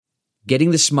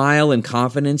Getting the smile and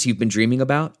confidence you've been dreaming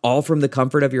about, all from the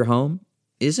comfort of your home,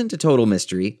 isn't a total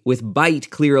mystery with Bite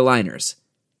clear aligners.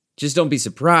 Just don't be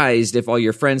surprised if all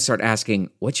your friends start asking,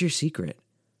 "What's your secret?"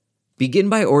 Begin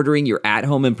by ordering your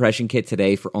at-home impression kit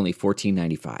today for only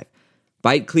 $14.95.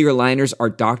 Bite clear aligners are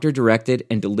doctor-directed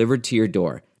and delivered to your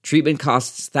door. Treatment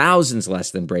costs thousands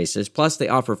less than braces, plus they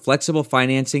offer flexible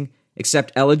financing,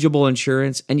 accept eligible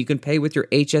insurance, and you can pay with your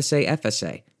HSA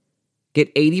FSA. Get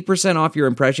 80% off your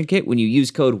impression kit when you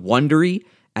use code WONDERY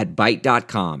at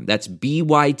Byte.com. That's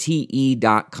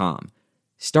BYTE.com.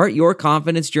 Start your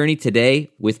confidence journey today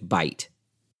with Byte.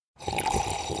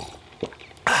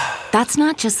 That's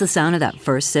not just the sound of that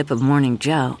first sip of Morning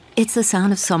Joe. It's the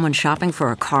sound of someone shopping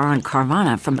for a car on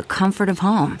Carvana from the comfort of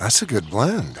home. That's a good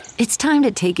blend. It's time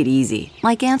to take it easy,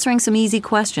 like answering some easy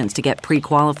questions to get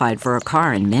pre-qualified for a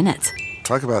car in minutes.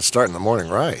 Talk about starting the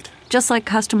morning right. Just like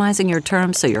customizing your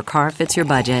terms so your car fits your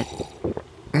budget.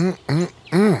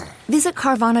 Visit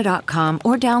Carvana.com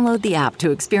or download the app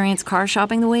to experience car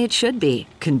shopping the way it should be.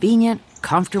 Convenient,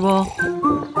 comfortable.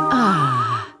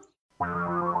 Ah.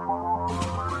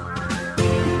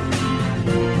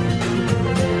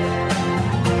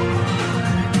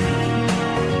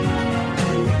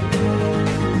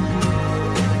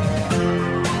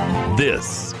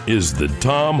 This is the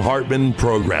Thom Hartmann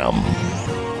Program.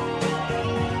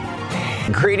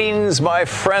 Greetings, my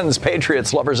friends,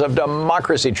 patriots, lovers of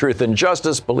democracy, truth, and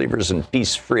justice, believers in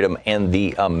peace, freedom, and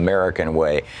the American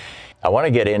way. I want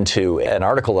to get into an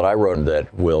article that I wrote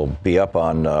that will be up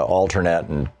on Alternet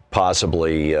and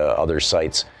possibly other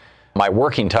sites. My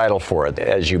working title for it,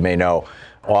 as you may know,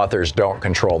 authors don't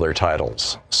control their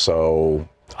titles. So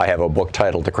I have a book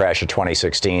titled The Crash of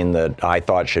 2016 that I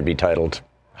thought should be titled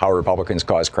How Republicans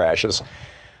Cause Crashes.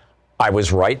 I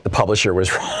was right. The publisher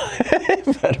was wrong,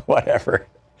 but whatever.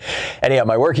 Anyhow,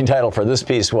 my working title for this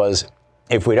piece was,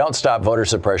 If We Don't Stop Voter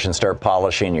Suppression, Start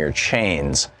Polishing Your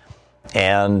Chains.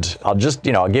 And I'll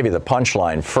give you the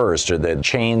punchline first, or the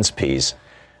chains piece.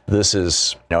 This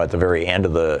is, at the very end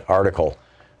of the article,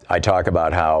 I talk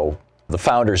about how the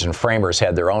founders and framers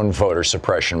had their own voter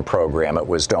suppression program. It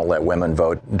was don't let women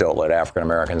vote, don't let African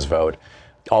Americans vote.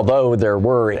 Although there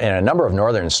were, in a number of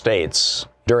northern states,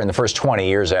 during the first 20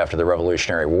 years after the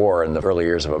Revolutionary War and the early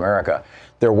years of America,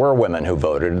 there were women who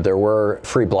voted. There were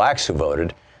free blacks who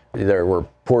voted. There were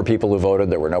poor people who voted.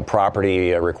 There were no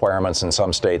property requirements in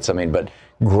some states. But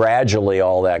gradually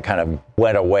all that kind of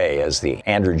went away as the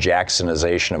Andrew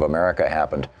Jacksonization of America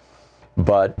happened.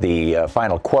 But the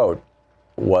final quote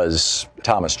was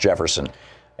Thomas Jefferson.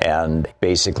 And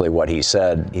basically what he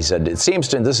said, it seems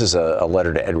to, this is a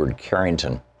letter to Edward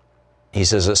Carrington. He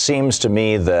says, it seems to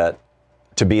me that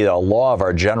to be a law of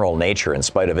our general nature in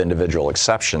spite of individual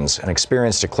exceptions, and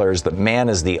experience declares that man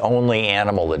is the only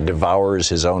animal that devours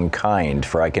his own kind,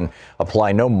 for I can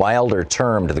apply no milder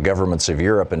term to the governments of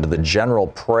Europe and to the general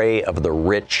prey of the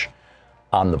rich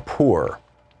on the poor.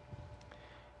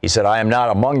 He said, I am not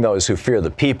among those who fear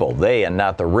the people. They, and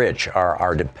not the rich, are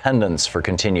our dependents for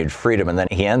continued freedom. And then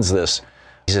he ends this.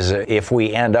 He says, if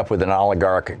we end up with an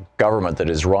oligarchic government that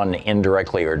is run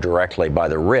indirectly or directly by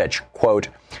the rich, quote,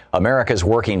 America's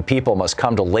working people must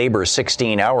come to labor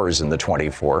 16 hours in the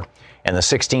 24, and the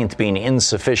 16th being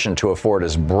insufficient to afford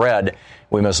us bread,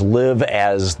 we must live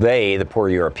as they, the poor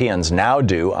Europeans, now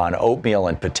do on oatmeal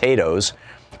and potatoes,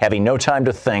 having no time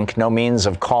to think, no means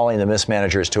of calling the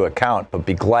mismanagers to account, but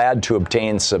be glad to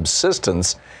obtain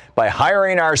subsistence by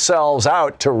hiring ourselves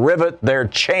out to rivet their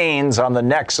chains on the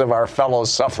necks of our fellow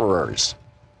sufferers.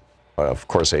 Of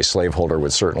course, a slaveholder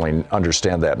would certainly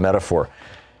understand that metaphor.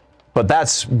 But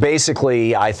that's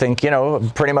basically, I think,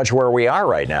 pretty much where we are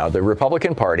right now. The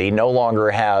Republican Party no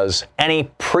longer has any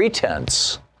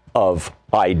pretense of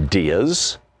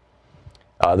ideas.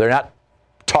 They're not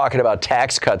talking about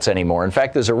tax cuts anymore. In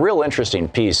fact, there's a real interesting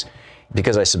piece,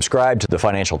 because I subscribe to the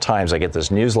Financial Times. I get this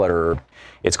newsletter.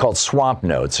 It's called Swamp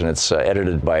Notes, and it's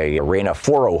edited by Reina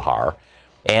Forohar.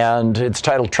 And it's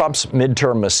titled Trump's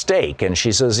Midterm Mistake. And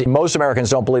she says most Americans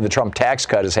don't believe the Trump tax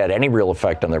cut has had any real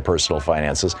effect on their personal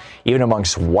finances. Even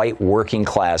amongst white working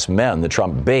class men, the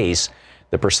Trump base,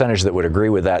 the percentage that would agree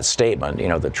with that statement,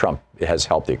 that Trump has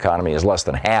helped the economy, is less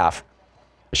than half.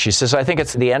 She says, I think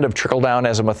it's the end of trickle-down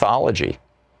as a mythology.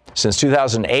 Since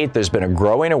 2008, there's been a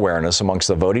growing awareness amongst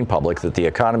the voting public that the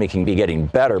economy can be getting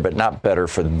better, but not better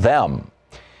for them.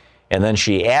 And then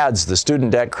she adds, the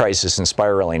student debt crisis and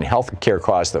spiraling health care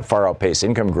costs that far outpace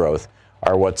income growth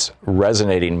are what's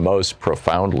resonating most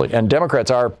profoundly. And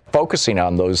Democrats are focusing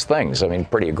on those things,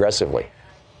 pretty aggressively.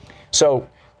 So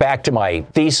back to my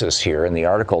thesis here in the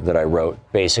article that I wrote,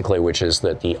 basically, which is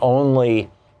that the only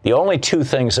The only two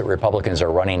things that Republicans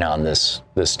are running on this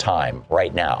time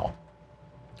right now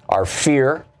are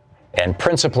fear, and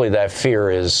principally that fear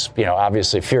is,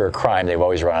 obviously fear of crime. They've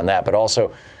always run on that, but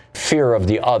also fear of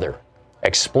the other.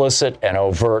 Explicit and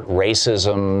overt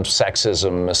racism,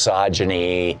 sexism,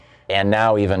 misogyny, and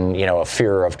now even, a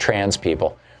fear of trans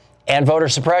people, and voter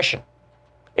suppression.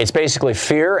 It's basically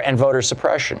fear and voter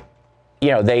suppression.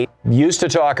 They used to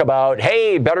talk about,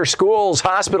 hey, better schools,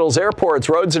 hospitals, airports,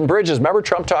 roads and bridges. Remember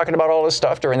Trump talking about all this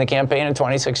stuff during the campaign in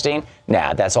 2016?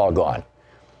 Nah, that's all gone.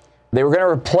 They were going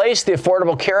to replace the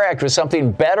Affordable Care Act with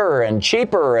something better and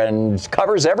cheaper and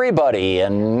covers everybody.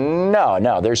 And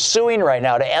no, they're suing right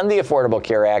now to end the Affordable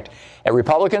Care Act. And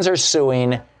Republicans are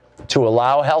suing to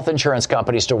allow health insurance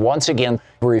companies to once again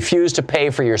refuse to pay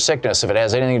for your sickness if it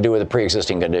has anything to do with a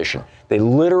pre-existing condition. They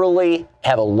literally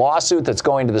have a lawsuit that's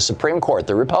going to the Supreme Court,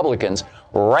 the Republicans,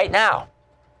 right now,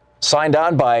 signed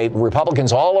on by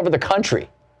Republicans all over the country.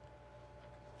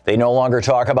 They no longer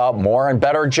talk about more and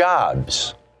better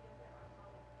jobs.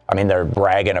 I mean, they're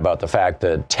bragging about the fact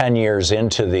that 10 years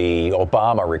into the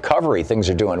Obama recovery, things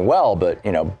are doing well. But,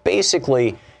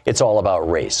 basically, it's all about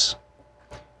race.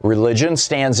 Religion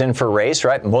stands in for race,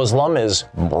 right? Muslim is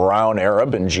brown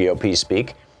Arab in GOP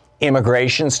speak.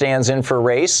 Immigration stands in for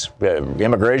race.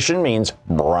 Immigration means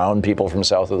brown people from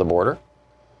south of the border.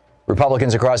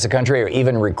 Republicans across the country are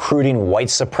even recruiting white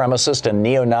supremacist and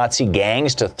neo-Nazi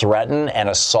gangs to threaten and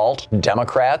assault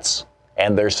Democrats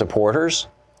and their supporters.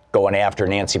 Going after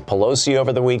Nancy Pelosi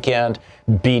over the weekend,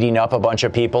 beating up a bunch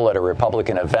of people at a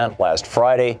Republican event last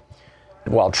Friday,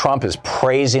 while Trump is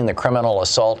praising the criminal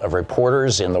assault of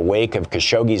reporters in the wake of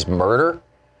Khashoggi's murder.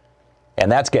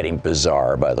 And that's getting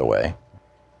bizarre, by the way.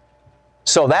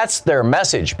 So that's their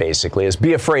message, basically, is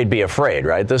be afraid,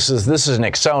 right? This is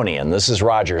Nixonian. This is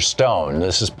Roger Stone.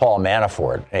 This is Paul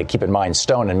Manafort. Hey, keep in mind,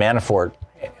 Stone and Manafort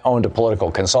owned a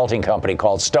political consulting company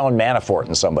called Stone, Manafort,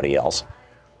 and somebody else.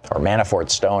 Or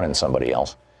Manafort, Stone, and somebody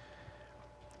else.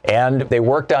 And they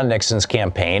worked on Nixon's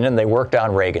campaign, and they worked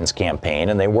on Reagan's campaign,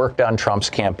 and they worked on Trump's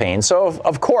campaign. So,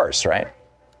 of course, right?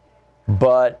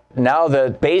 But now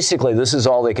that basically this is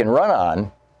all they can run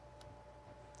on,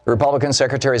 Republican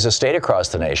secretaries of state across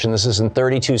the nation, this is in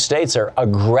 32 states, are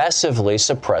aggressively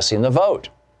suppressing the vote.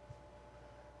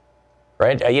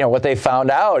 Right? What they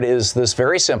found out is this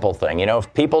very simple thing.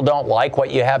 If people don't like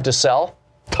what you have to sell,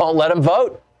 don't let them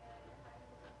vote.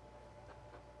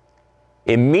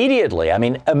 Immediately,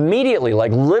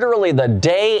 like literally the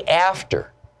day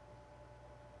after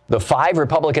the 5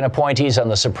 Republican appointees on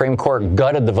the Supreme Court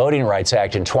gutted the Voting Rights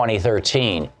Act in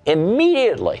 2013,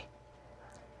 immediately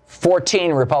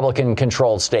 14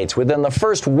 Republican-controlled states within the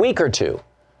first week or two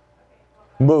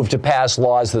moved to pass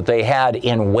laws that they had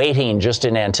in waiting just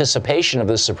in anticipation of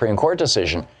this Supreme Court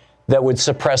decision that would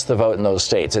suppress the vote in those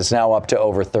states. It's now up to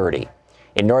over 30.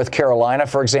 In North Carolina,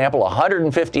 for example,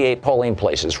 158 polling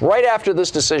places. Right after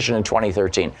this decision in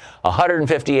 2013,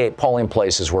 158 polling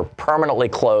places were permanently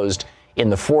closed in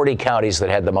the 40 counties that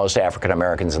had the most African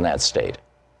Americans in that state,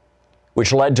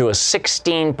 which led to a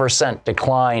 16%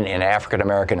 decline in African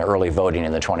American early voting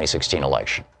in the 2016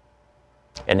 election.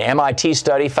 An MIT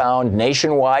study found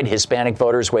nationwide Hispanic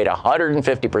voters wait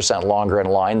 150% longer in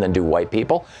line than do white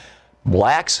people.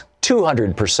 Blacks,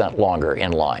 200% longer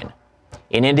in line.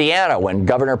 In Indiana, when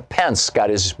Governor Pence got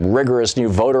his rigorous new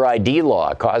voter ID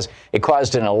law, it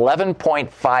caused an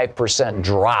 11.5%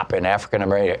 drop in African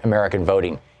American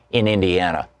voting in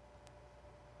Indiana.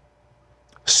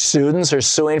 Students are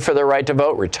suing for their right to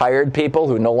vote. Retired people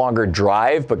who no longer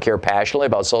drive but care passionately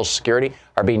about Social Security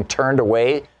are being turned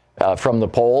away from the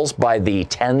polls by the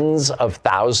tens of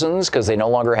thousands because they no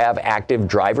longer have active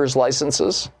driver's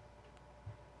licenses.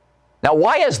 Now,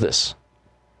 why is this?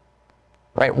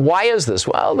 Right? Why is this?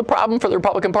 Well, the problem for the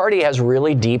Republican Party has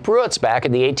really deep roots. Back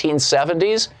in the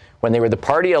 1870s, when they were the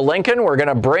party of Lincoln, we're going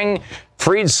to bring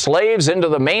freed slaves into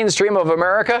the mainstream of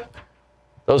America.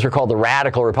 Those were called the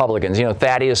radical Republicans.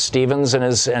 Thaddeus Stevens and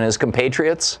his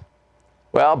compatriots.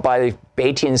 Well, by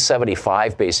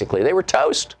 1875, basically, they were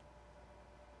toast.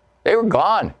 They were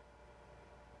gone.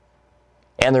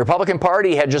 And the Republican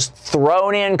Party had just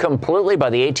thrown in completely by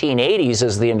the 1880s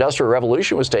as the Industrial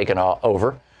Revolution was taken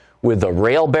over, with the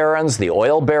rail barons, the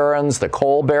oil barons, the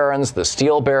coal barons, the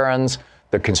steel barons,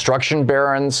 the construction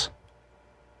barons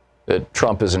that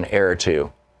Trump is an heir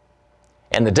to.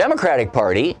 And the Democratic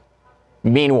Party,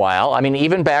 meanwhile,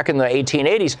 even back in the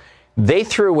 1880s, they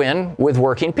threw in with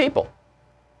working people.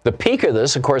 The peak of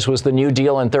this, of course, was the New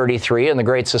Deal in 33 and the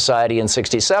Great Society in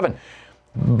 67.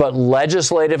 But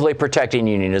legislatively protecting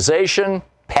unionization,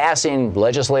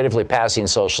 legislatively passing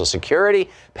Social Security,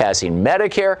 passing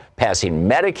Medicare, passing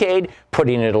Medicaid,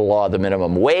 putting into law the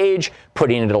minimum wage,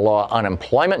 putting into law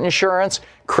unemployment insurance,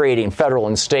 creating federal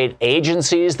and state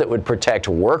agencies that would protect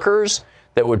workers,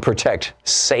 that would protect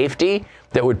safety,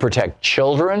 that would protect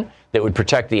children, that would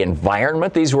protect the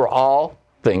environment. These were all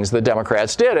things the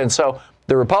Democrats did. And so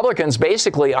the Republicans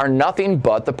basically are nothing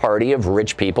but the party of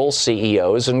rich people,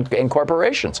 CEOs, and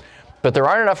corporations. But there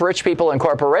aren't enough rich people and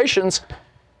corporations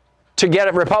to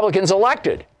get Republicans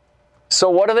elected. So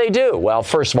what do? Well,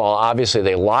 first of all, obviously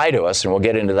they lie to us, and we'll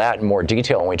get into that in more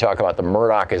detail when we talk about the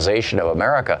Murdochization of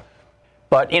America.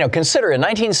 But, consider in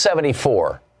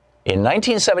 1974,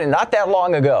 not that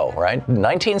long ago, right? In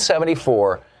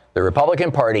 1974, the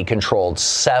Republican Party controlled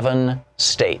 7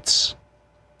 states.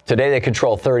 Today they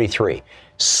control 33.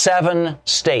 7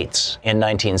 states in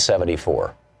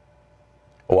 1974.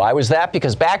 Why was that?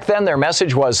 Because back then their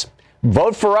message was,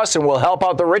 vote for us and we'll help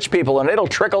out the rich people and it'll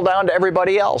trickle down to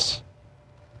everybody else.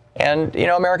 And,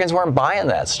 Americans weren't buying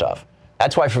that stuff.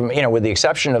 That's why, with the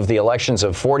exception of the elections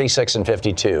of 46 and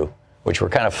 52, which were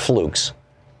kind of flukes,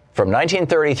 from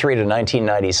 1933 to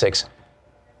 1996,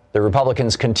 the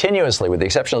Republicans continuously, with the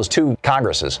exception of those 2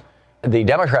 Congresses, the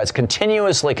Democrats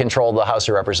continuously controlled the House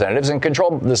of Representatives and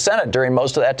controlled the Senate during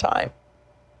most of that time.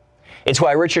 It's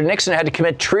why Richard Nixon had to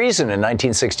commit treason in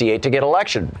 1968 to get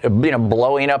elected,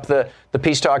 blowing up the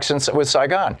peace talks with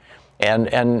Saigon and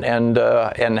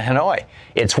Hanoi.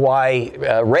 It's why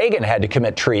Reagan had to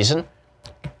commit treason,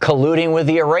 colluding with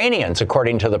the Iranians,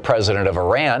 according to the president of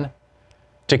Iran,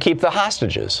 to keep the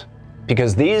hostages,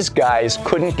 because these guys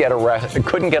couldn't get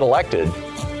elected.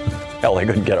 Hell, they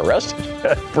couldn't get arrested,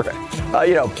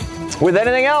 with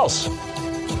anything else.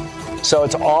 So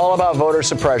it's all about voter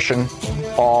suppression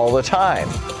all the time.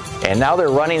 And now they're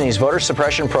running these voter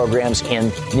suppression programs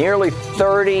in nearly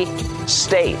 30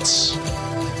 states.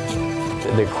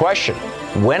 The question,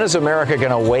 when is America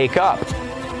going to wake up?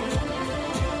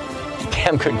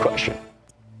 Damn good question.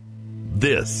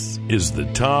 This is the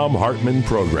Thom Hartmann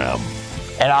Program.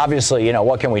 And obviously,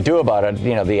 what can we do about it?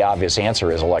 The obvious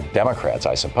answer is elect Democrats,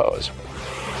 I suppose.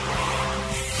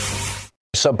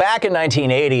 So back in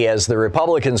 1980, as the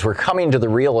Republicans were coming to the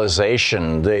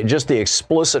realization, just the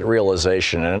explicit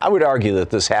realization, and I would argue that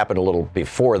this happened a little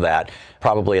before that,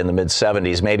 probably in the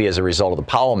mid-'70s, maybe as a result of the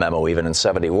Powell memo, even in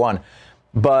 '71.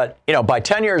 But, by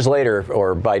 10 years later,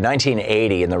 or by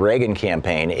 1980 in the Reagan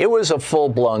campaign, it was a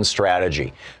full-blown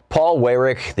strategy. Paul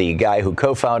Weyrich, the guy who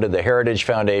co-founded the Heritage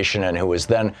Foundation and who was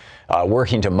then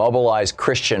working to mobilize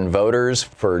Christian voters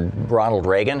for Ronald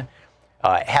Reagan,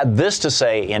 had this to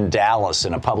say in Dallas,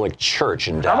 in a public church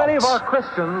in Dallas. Now, many of our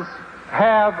Christians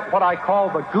have what I call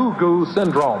the goo-goo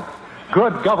syndrome,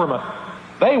 good government.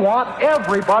 They want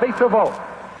everybody to vote.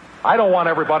 I don't want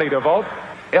everybody to vote.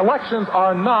 Elections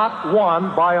are not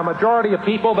won by a majority of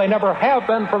people. They never have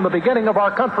been from the beginning of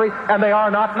our country, and they are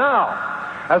not now.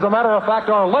 As a matter of fact,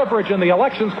 our leverage in the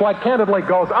elections, quite candidly,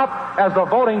 goes up as the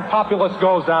voting populace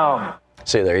goes down.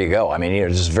 See, there you go. I mean,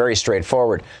 just very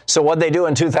straightforward. So what they do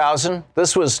in 2000?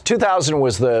 2000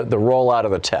 was the rollout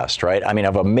of the test, right? I mean,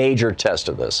 of a major test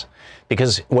of this.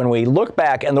 Because when we look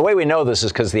back, and the way we know this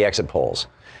is because of the exit polls.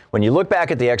 When you look back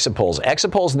at the exit polls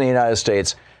in the United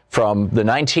States from the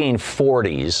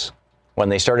 1940s, when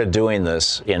they started doing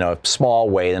this in a small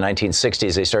way, in the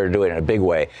 1960s, they started doing it in a big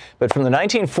way. But from the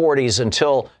 1940s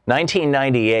until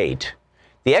 1998,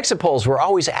 the exit polls were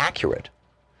always accurate.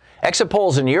 Exit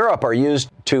polls in Europe are used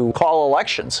to call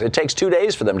elections. It takes 2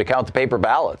 days for them to count the paper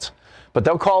ballots. But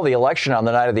they'll call the election on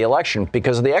the night of the election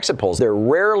because of the exit polls. They're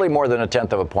rarely more than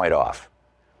 1/10 of a point off.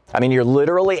 I mean, you're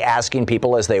literally asking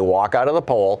people as they walk out of the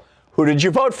poll, who did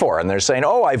you vote for? And they're saying,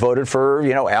 oh, I voted for,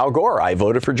 Al Gore. I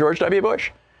voted for George W.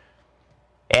 Bush.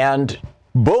 And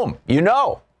boom,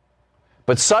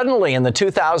 But suddenly in the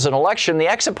 2000 election, the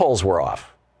exit polls were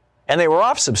off. And they were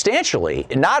off substantially.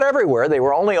 Not everywhere. They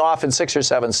were only off in 6 or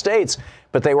 7 states,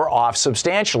 but they were off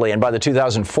substantially. And by the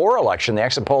 2004 election, the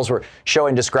exit polls were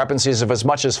showing discrepancies of as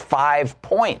much as 5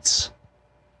 points.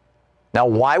 Now,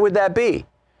 why would that be?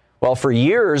 Well, for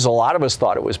years, a lot of us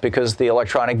thought it was because the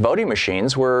electronic voting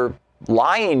machines were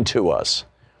lying to us.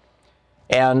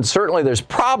 And certainly there's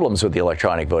problems with the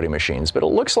electronic voting machines, but it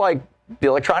looks like the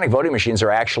electronic voting machines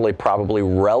are actually probably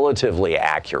relatively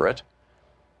accurate.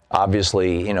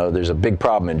 Obviously, there's a big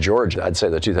problem in Georgia. I'd say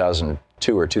the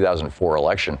 2002 or 2004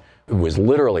 election was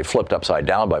literally flipped upside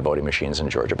down by voting machines in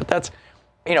Georgia. But that's,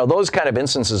 those kind of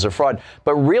instances of fraud.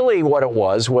 But really what it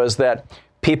was that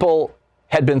people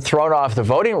had been thrown off the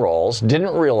voting rolls,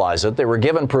 didn't realize it. They were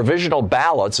given provisional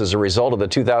ballots as a result of the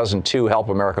 2002 Help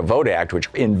America Vote Act, which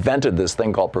invented this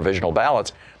thing called provisional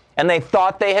ballots. And they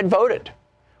thought they had voted.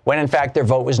 when in fact their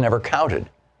vote was never counted.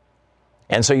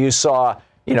 And so you saw,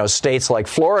 states like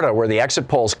Florida where the exit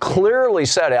polls clearly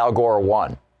said Al Gore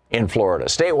won in Florida,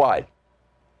 statewide.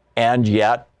 And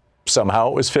yet somehow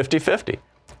it was 50-50.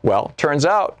 Well, turns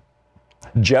out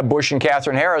Jeb Bush and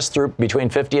Katherine Harris threw between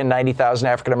 50 and 90,000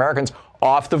 African Americans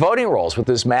off the voting rolls with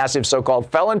this massive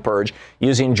so-called felon purge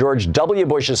using George W.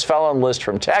 Bush's felon list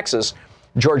from Texas.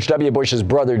 George W. Bush's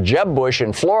brother Jeb Bush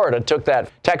in Florida took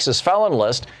that Texas felon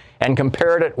list and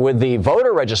compared it with the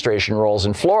voter registration rolls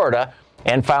in Florida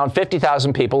and found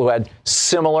 50,000 people who had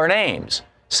similar names.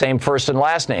 Same first and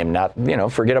last name, not,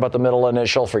 forget about the middle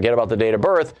initial, forget about the date of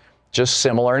birth, just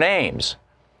similar names.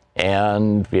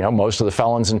 And, most of the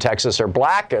felons in Texas are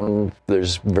black, and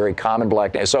there's very common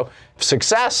black names. So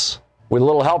success. With a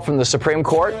little help from the Supreme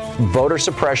Court, voter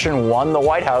suppression won the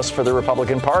White House for the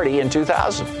Republican Party in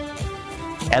 2000.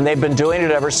 And they've been doing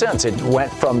it ever since. It went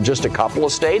from just a couple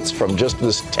of states, from just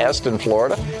this test in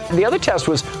Florida. And the other test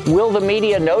was, will the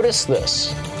media notice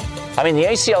this? I mean, the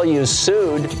ACLU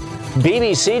sued.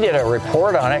 BBC did a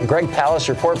report on it, Greg Palast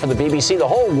report for the BBC. The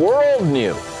whole world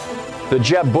knew that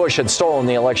Jeb Bush had stolen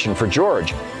the election for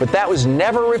George. But that was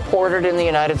never reported in the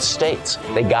United States.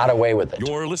 They got away with it.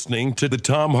 You're listening to the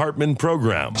Thom Hartmann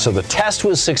Program. So the test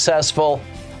was successful.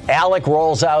 ALEC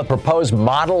rolls out proposed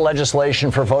model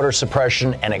legislation for voter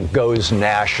suppression, and it goes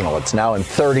national. It's now in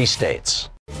 30 states.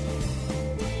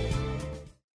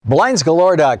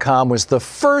 BlindsGalore.com was the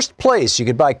first place you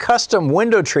could buy custom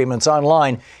window treatments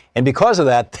online, and because of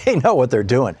that, they know what they're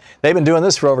doing. They've been doing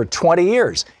this for over 20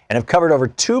 years and have covered over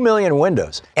 2 million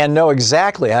windows and know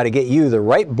exactly how to get you the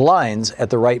right blinds at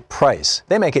the right price.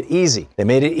 They make it easy. They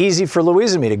made it easy for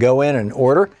Louise and me to go in and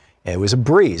order. It was a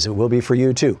breeze. It will be for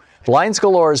you, too. Blinds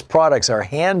Galore's products are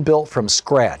hand-built from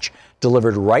scratch,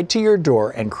 delivered right to your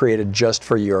door and created just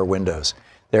for your windows.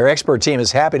 Their expert team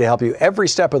is happy to help you every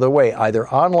step of the way, either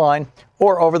online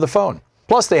or over the phone.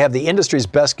 Plus, they have the industry's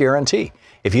best guarantee.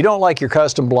 If you don't like your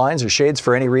custom blinds or shades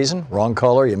for any reason, wrong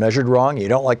color, you measured wrong, you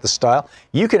don't like the style,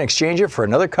 you can exchange it for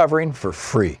another covering for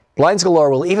free. Blinds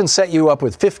Galore will even set you up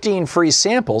with 15 free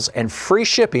samples and free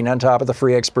shipping on top of the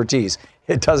free expertise.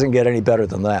 It doesn't get any better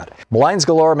than that. Blinds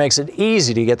Galore makes it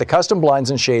easy to get the custom blinds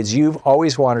and shades you've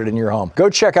always wanted in your home. Go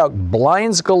check out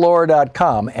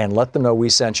BlindsGalore.com and let them know we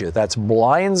sent you. That's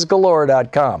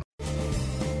BlindsGalore.com.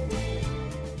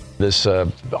 This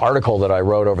article that I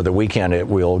wrote over the weekend, it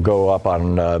will go up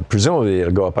on, presumably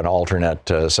it'll go up on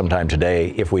Alternet sometime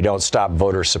today. If we don't stop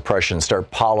voter suppression, start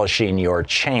polishing your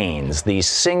chains. The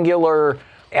singular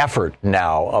effort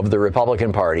now of the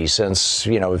Republican Party since,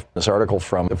 this article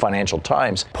from the Financial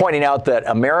Times, pointing out that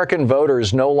American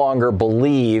voters no longer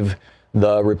believe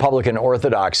the Republican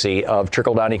orthodoxy of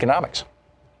trickle-down economics.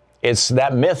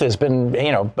 That myth has been,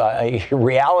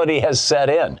 reality has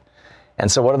set in.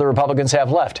 And so what do the Republicans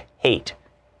have left? Hate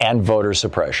and voter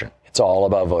suppression. It's all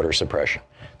about voter suppression.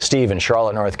 Steve in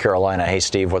Charlotte, North Carolina. Hey,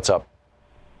 Steve, what's up?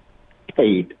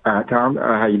 Hey, Tom,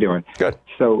 how you doing? Good.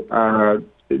 So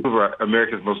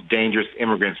America's most dangerous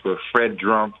immigrants were Fred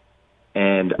Trump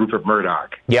and Rupert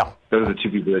Murdoch. Yeah. Those are two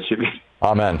people that should be.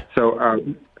 Amen. So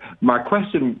my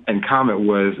question and comment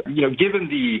was, given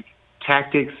the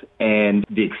tactics and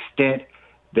the extent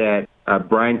that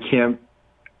Brian Kemp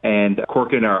and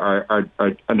Corkin are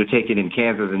undertaken in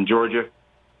Kansas and Georgia,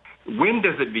 when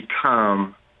does it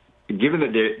become, given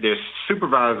that they're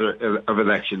supervisor of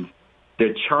elections,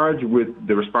 they're charged with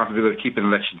the responsibility of keeping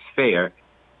elections fair,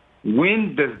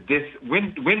 when do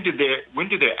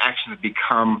their actions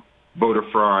become voter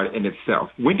fraud in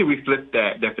itself? When do we flip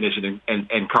that definition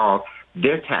and call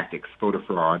their tactics voter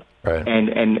fraud? Right.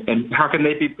 And how can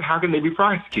they be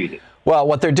prosecuted? Well,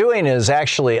 what they're doing is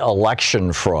actually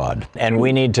election fraud, and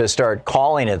we need to start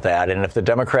calling it that. And if the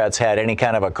Democrats had any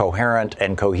kind of a coherent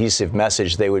and cohesive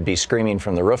message, they would be screaming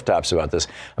from the rooftops about this.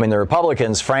 I mean, the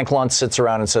Republicans, Frank Luntz sits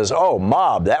around and says, oh,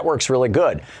 mob, that works really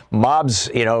good. Mobs,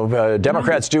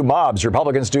 Democrats do mobs,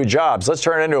 Republicans do jobs. Let's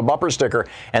turn it into a bumper sticker.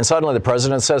 And suddenly the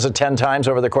president says it 10 times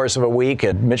over the course of a week,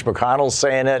 and Mitch McConnell's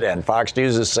saying it, and Fox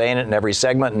News is saying it in every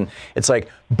segment. And it's like,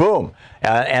 boom.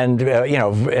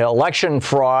 Election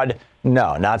fraud.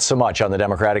 No, not so much on the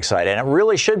Democratic side. And it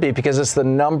really should be, because it's the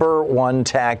number one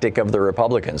tactic of the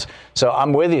Republicans. So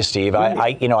I'm with you, Steve.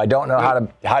 I don't know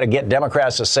how to get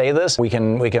Democrats to say this. We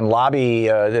can lobby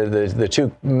the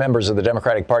two members of the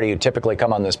Democratic Party who typically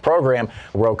come on this program,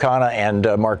 Ro Khanna and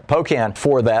Mark Pocan,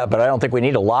 for that. But I don't think we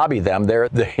need to lobby them. They're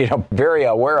very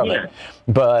aware of it.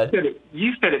 But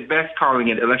you said it best, calling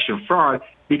it election fraud,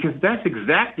 because that's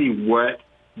exactly what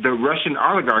the Russian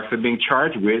oligarchs are being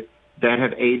charged with that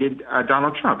have aided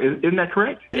Donald Trump. Isn't that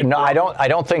correct? No, I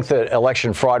don't think that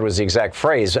election fraud was the exact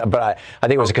phrase, but I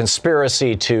think it was a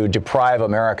conspiracy to deprive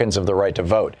Americans of the right to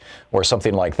vote or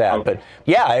something like that. Okay. But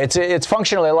yeah, it's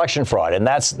functionally election fraud, and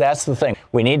that's the thing.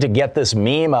 We need to get this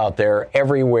meme out there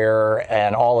everywhere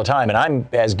and all the time, and I'm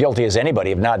as guilty as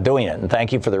anybody of not doing it. And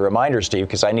thank you for the reminder, Steve,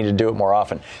 because I need to do it more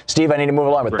often. Steve, I need to move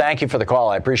along, but thank you for the call.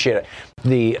 I appreciate it.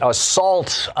 The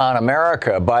assault on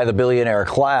America by the billionaire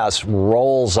class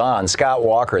rolls on. Scott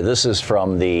Walker, this is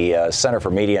from the Center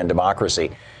for Media and Democracy.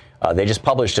 They just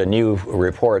published a new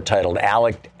report titled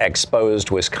 "ALEC Exposed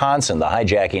Wisconsin, the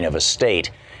Hijacking of a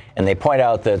State." And they point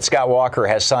out that Scott Walker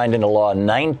has signed into law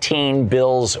 19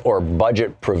 bills or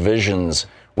budget provisions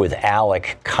with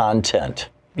ALEC content.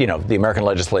 You know, the American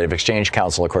Legislative Exchange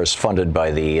Council, of course, funded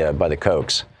by the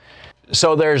Kochs.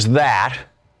 So there's that.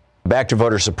 Back to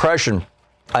voter suppression.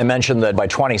 I mentioned that by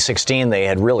 2016, they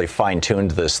had really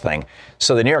fine-tuned this thing.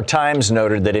 So the New York Times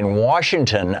noted that in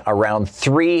Washington, around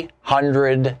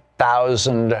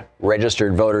 300,000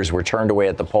 registered voters were turned away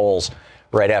at the polls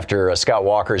right after Scott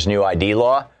Walker's new ID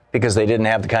law because they didn't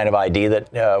have the kind of ID that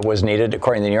was needed.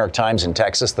 According to the New York Times, in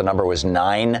Texas, the number was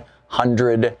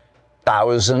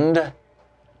 900,000.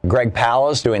 Greg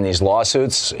Palast doing these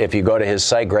lawsuits. If you go to his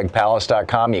site,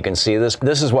 gregpalast.com, you can see this.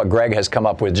 This is what Greg has come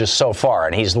up with just so far.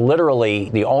 And he's literally,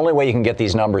 the only way you can get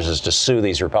these numbers is to sue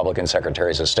these Republican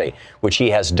secretaries of state, which he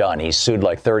has done. He's sued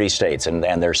like 30 states, and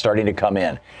they're starting to come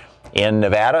in. In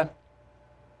Nevada,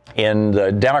 in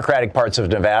the Democratic parts of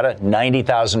Nevada,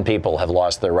 90,000 people have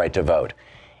lost their right to vote.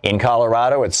 In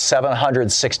Colorado, it's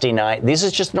 769. This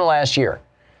is just in the last year.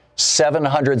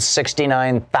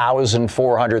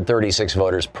 769,436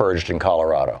 voters purged in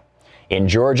Colorado. In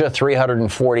Georgia,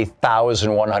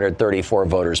 340,134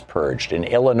 voters purged. In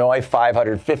Illinois,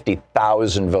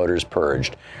 550,000 voters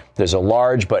purged. There's a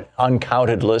large but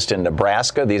uncounted list in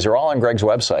Nebraska. These are all on Greg's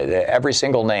website, every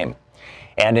single name.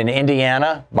 And in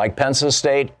Indiana, Mike Pence's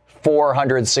state,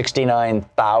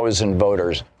 469,000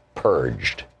 voters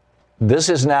purged. This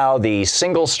is now the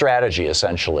single strategy,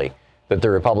 essentially, that the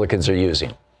Republicans are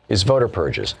using, is voter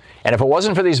purges. And if it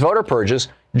wasn't for these voter purges,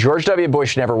 George W.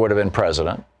 Bush never would have been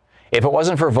president. If it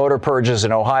wasn't for voter purges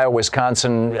in Ohio,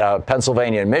 Wisconsin,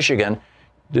 Pennsylvania, and Michigan,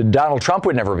 Donald Trump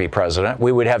would never be president.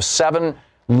 We would have 7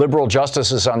 liberal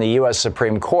justices on the U.S.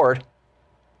 Supreme Court,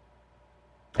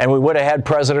 and we would have had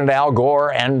President Al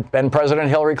Gore and President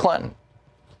Hillary Clinton.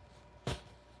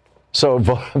 So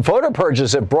voter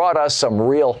purges have brought us some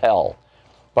real hell.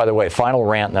 By the way, final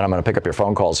rant, and then I'm going to pick up your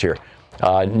phone calls here.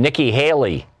 Nikki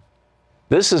Haley.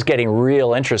 This is getting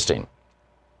real interesting.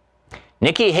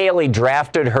 Nikki Haley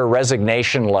drafted her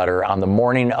resignation letter on the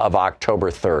morning of October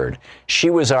 3rd. She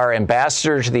was our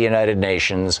ambassador to the United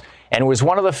Nations and was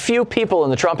one of the few people in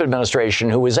the Trump administration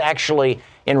who was actually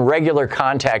in regular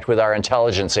contact with our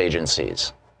intelligence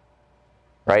agencies.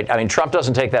 Right? I mean, Trump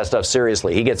doesn't take that stuff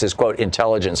seriously. He gets his, quote,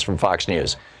 intelligence from Fox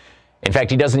News. In fact,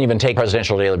 he doesn't even take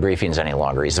presidential daily briefings any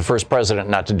longer. He's the first president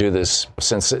not to do this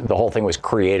since the whole thing was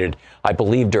created, I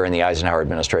believe, during the Eisenhower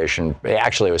administration.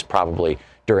 Actually, it was probably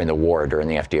during the war, during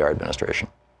the FDR administration.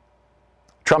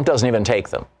 Trump doesn't even take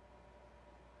them.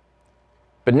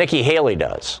 But Nikki Haley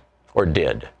does, or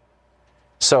did.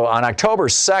 So on October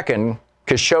 2nd,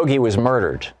 Khashoggi was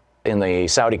murdered in the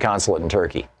Saudi consulate in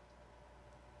Turkey.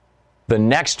 The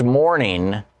next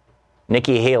morning,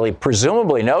 Nikki Haley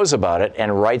presumably knows about it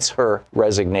and writes her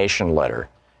resignation letter.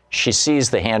 She sees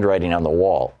the handwriting on the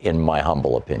wall, in my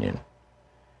humble opinion,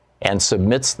 and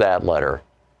submits that letter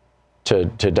to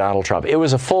Donald Trump. It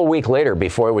was a full week later,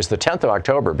 before it was the 10th of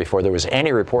October, before there was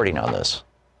any reporting on this.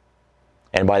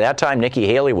 And by that time, Nikki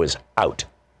Haley was out.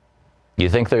 You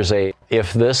think there's a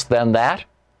if this, then that?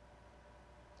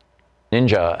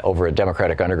 Ninja over at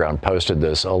Democratic Underground posted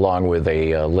this along with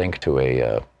a link to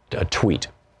a tweet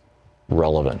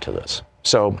relevant to this.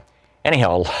 So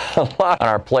anyhow, a lot on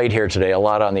our plate here today, a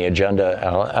lot on the agenda,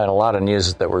 and a lot of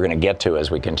news that we're going to get to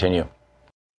as we continue.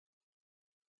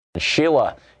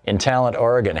 Sheila in Talent,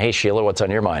 Oregon. Hey, Sheila, what's on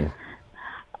your mind?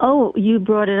 Oh, you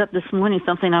brought it up this morning,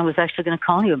 something I was actually going to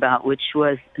call you about, which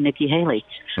was Nikki Haley.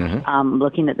 Mm-hmm.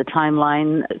 Looking at the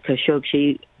timeline,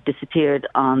 Khashoggi disappeared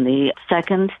on the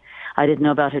 2nd. I didn't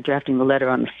know about her drafting the letter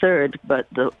on the 3rd, but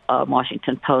the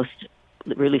Washington Post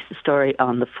released the story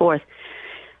on the 4th.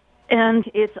 And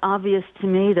it's obvious to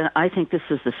me that I think this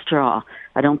was the straw.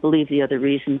 I don't believe the other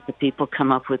reasons that people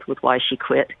come up with why she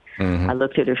quit. Mm-hmm. I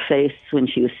looked at her face when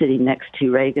she was sitting next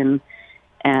to Reagan,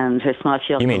 and her smile,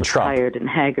 she also was tired and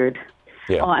haggard.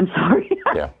 Yeah. Oh, I'm sorry.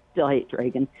 Yeah. Still hate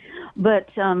Reagan. But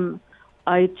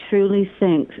I truly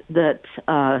think that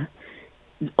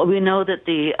We know that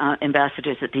the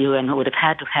ambassadors at the UN would have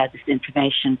had to have this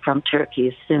information from Turkey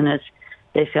as soon as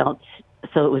they felt.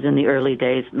 So it was in the early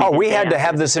days. Oh, we had to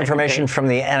have this information from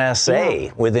the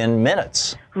NSA within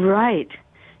minutes. Right.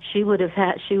 She would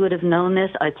have known this.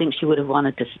 I think she would have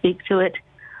wanted to speak to it.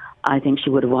 I think she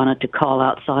would have wanted to call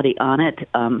out Saudi on it.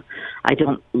 I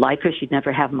don't like her. She'd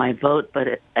never have my vote.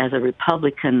 But as a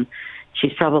Republican,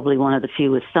 she's probably one of the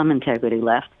few with some integrity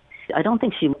left. I don't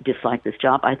think she disliked this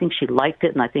job. I think she liked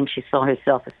it, and I think she saw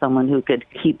herself as someone who could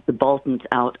keep the Boltons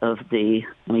out of the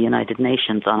United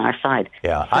Nations on our side.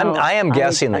 Yeah, so I am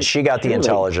guessing that she got the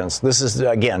intelligence. This is,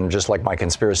 again, just like my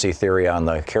conspiracy theory on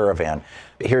the caravan.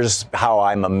 Here's how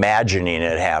I'm imagining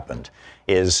it happened.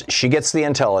 Is she gets the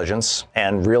intelligence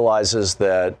and realizes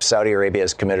that Saudi Arabia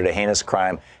has committed a heinous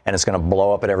crime and it's going to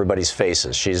blow up in everybody's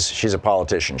faces. She's a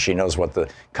politician. She knows what the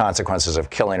consequences of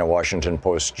killing a Washington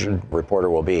Post reporter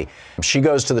will be. She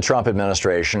goes to the Trump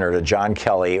administration or to John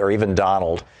Kelly or even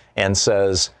Donald and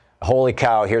says, holy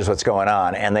cow, here's what's going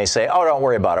on. And they say, oh, don't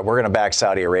worry about it. We're going to back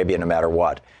Saudi Arabia no matter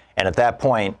what. And at that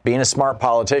point, being a smart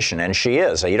politician, and she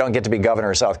is, you don't get to be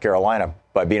governor of South Carolina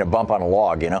by being a bump on a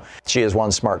log, She is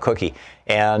one smart cookie.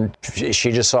 And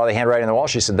she just saw the handwriting on the wall.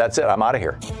 She said, that's it. I'm out of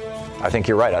here. I think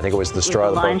you're right. I think it was the straw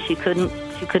of the line boat.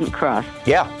 She couldn't cross.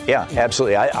 Yeah,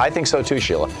 absolutely. I think so too,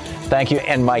 Sheila. Thank you.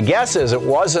 And my guess is it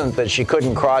wasn't that she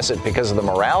couldn't cross it because of the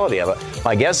morality of it.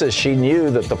 My guess is she knew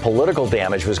that the political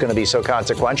damage was going to be so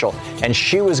consequential, and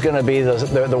she was going to be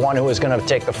the one who was going to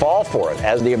take the fall for it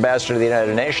as the ambassador to the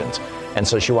United Nations. And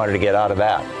so she wanted to get out of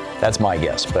that. That's my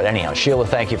guess. But anyhow, Sheila,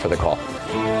 thank you for the call.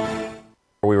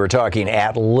 We were talking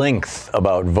at length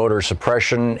about voter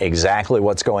suppression, exactly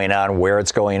what's going on, where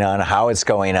it's going on, how it's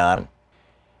going on.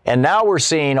 And now we're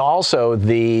seeing also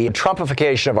the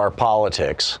Trumpification of our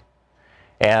politics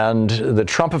and the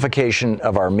Trumpification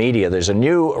of our media. There's a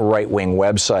new right-wing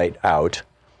website out.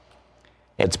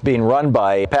 It's being run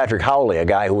by Patrick Howley, a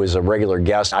guy who was a regular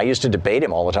guest. I used to debate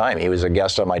him all the time. He was a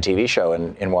guest on my TV show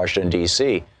in Washington,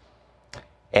 D.C.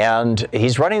 And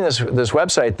he's running this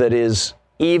website that is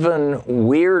even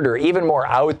weirder, even more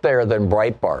out there than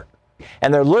Breitbart.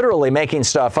 And they're literally making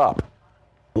stuff up.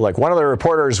 Like one of the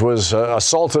reporters was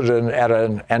assaulted at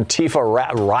an Antifa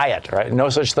riot, right? No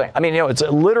such thing. I mean, it's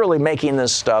literally making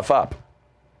this stuff up.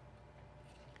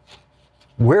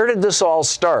 Where did this all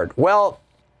start? Well,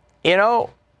 there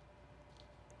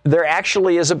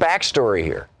actually is a backstory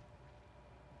here.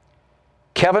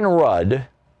 Kevin Rudd,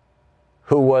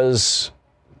 who was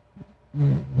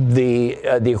the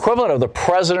equivalent of the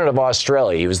president of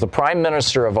Australia. He was the prime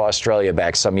minister of Australia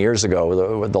back some years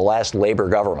ago with the last Labour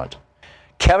government.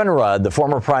 Kevin Rudd, the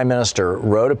former prime minister,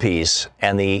 wrote a piece,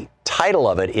 and the title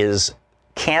of it is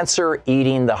Cancer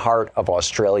Eating the Heart of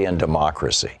Australian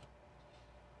Democracy.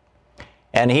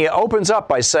 And he opens up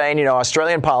by saying,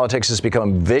 Australian politics has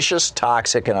become vicious,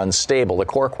 toxic, and unstable. The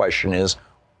core question is,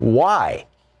 why?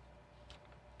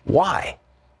 Why?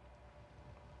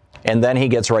 And then he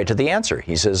gets right to the answer.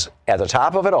 He says, at the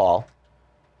top of it all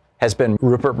has been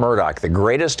Rupert Murdoch, the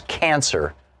greatest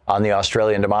cancer on the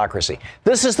Australian democracy.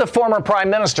 This is the former prime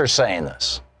minister saying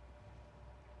this.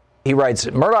 He writes,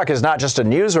 Murdoch is not just a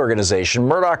news organization.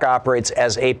 Murdoch operates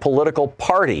as a political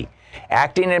party,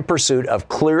 acting in pursuit of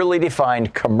clearly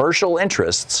defined commercial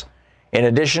interests, in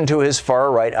addition to his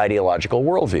far-right ideological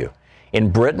worldview. In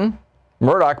Britain,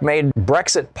 Murdoch made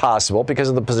Brexit possible because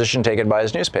of the position taken by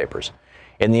his newspapers.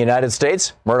 In the United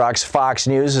States, Murdoch's Fox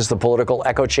News is the political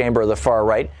echo chamber of the far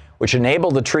right, which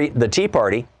enabled the Tea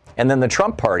Party and then the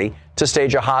Trump Party to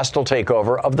stage a hostile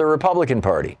takeover of the Republican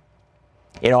Party.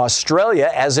 In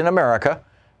Australia, as in America,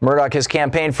 Murdoch has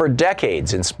campaigned for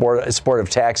decades in support of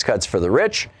tax cuts for the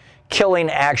rich, killing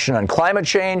action on climate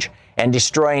change, and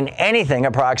destroying anything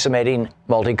approximating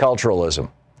multiculturalism.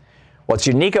 What's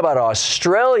unique about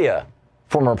Australia,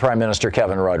 former Prime Minister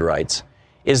Kevin Rudd writes,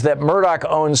 is that Murdoch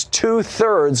owns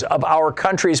 2/3 of our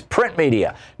country's print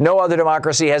media. No other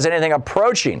democracy has anything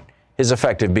approaching his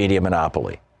effective media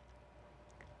monopoly.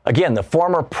 Again, the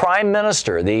former Prime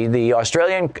Minister, the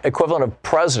Australian equivalent of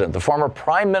president, the former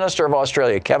Prime Minister of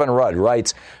Australia, Kevin Rudd,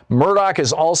 writes, Murdoch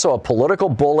is also a political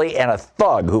bully and a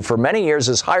thug who for many years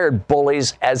has hired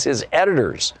bullies as his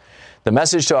editors. The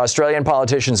message to Australian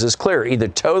politicians is clear. Either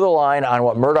toe the line on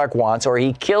what Murdoch wants or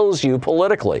he kills you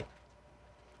politically.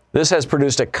 This has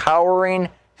produced a cowering,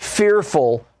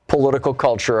 fearful political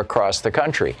culture across the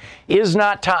country. Is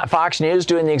not Fox News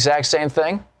doing the exact same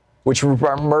thing, which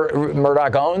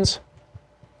Murdoch owns?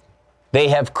 They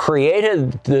have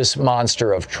created this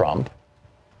monster of Trump.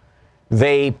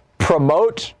 They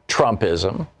promote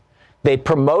Trumpism. They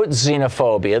promote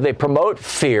xenophobia. They promote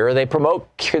fear. They promote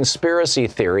conspiracy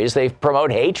theories. They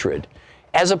promote hatred.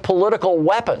 as a political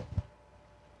weapon.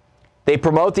 They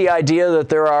promote the idea that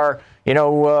there are,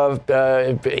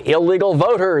 illegal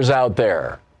voters out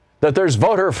there, that there's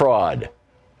voter fraud.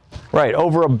 Right,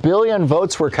 over 1 billion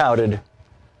votes were counted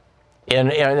in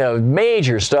a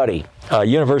major study,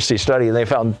 university study, and they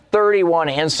found 31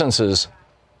 instances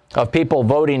of people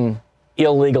voting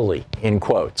illegally, in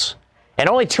quotes. And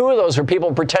only 2 of those were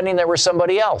people pretending they were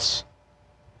somebody else.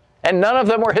 And none of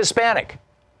them were Hispanic.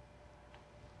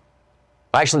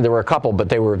 Actually, there were a couple,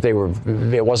 but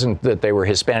it wasn't that they were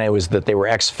Hispanic, it was that they were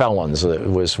ex-felons. That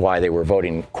was why they were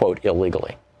voting, quote,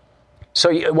 illegally.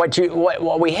 So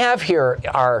what we have here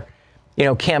are,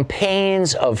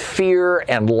 campaigns of fear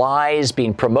and lies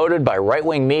being promoted by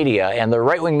right-wing media, and the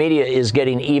right-wing media is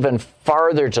getting even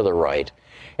farther to the right.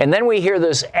 And then we hear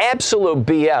this absolute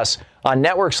BS on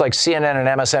networks like CNN and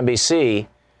MSNBC.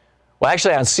 Well,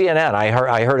 actually, on CNN,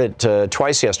 I heard it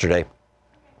twice yesterday,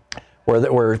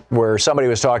 where somebody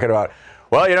was talking about,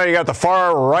 well, you got the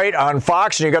far right on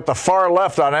Fox and you got the far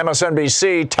left on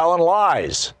MSNBC telling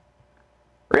lies.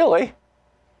 Really?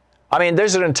 I mean,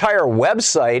 there's an entire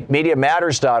website,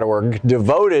 MediaMatters.org,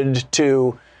 devoted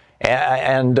to,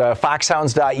 and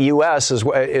foxhounds.us,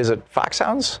 is it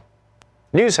Foxhounds?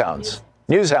 Newshounds.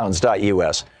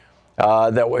 Newshounds.us.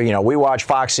 That, we watch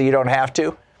Fox so you don't have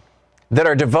to. That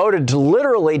are devoted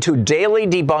literally to daily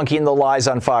debunking the lies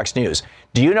on Fox News.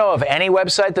 Do you know of any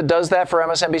website that does that for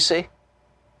MSNBC?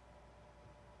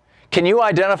 Can you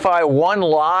identify one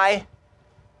lie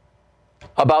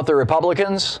about the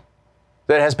Republicans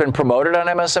that has been promoted on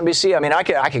MSNBC? I mean, I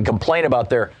can complain about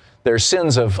their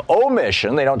sins of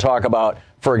omission. They don't talk about,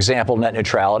 for example, net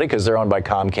neutrality because they're owned by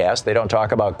Comcast. They don't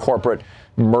talk about corporate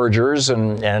mergers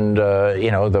and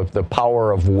the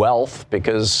power of wealth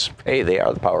because, hey, they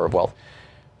are the power of wealth.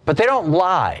 But they don't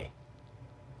lie.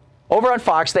 Over on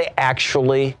Fox, they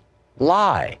actually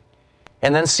lie.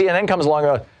 And then CNN comes along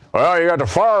and goes, well, you got the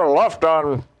far left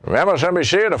on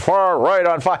MSNBC and the far right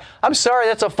on Fox. I'm sorry,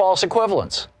 that's a false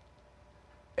equivalence.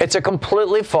 It's a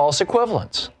completely false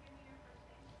equivalence.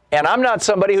 And I'm not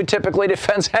somebody who typically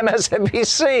defends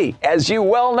MSNBC, as you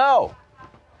well know.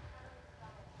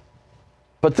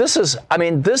 But this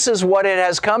is what it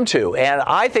has come to. And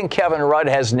I think Kevin Rudd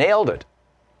has nailed it.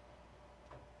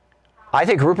 I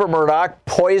think Rupert Murdoch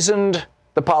poisoned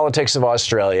the politics of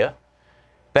Australia.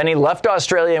 Then he left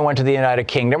Australia and went to the United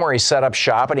Kingdom, where he set up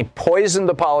shop, and he poisoned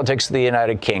the politics of the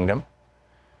United Kingdom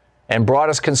and brought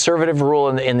us conservative rule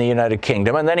in the United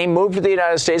Kingdom. And then he moved to the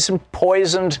United States and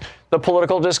poisoned the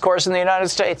political discourse in the United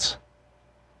States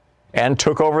and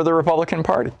took over the Republican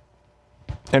Party.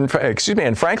 And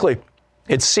frankly,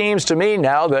 it seems to me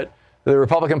now that the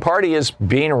Republican Party is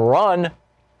being run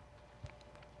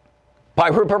by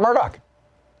Rupert Murdoch.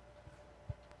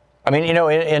 I mean,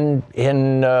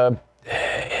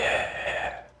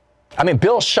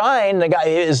 Bill Shine, the guy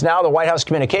is now the White House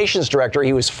communications director.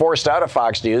 He was forced out of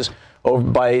Fox News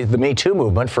by the Me Too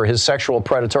movement for his sexual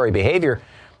predatory behavior.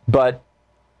 But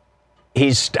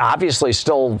he's obviously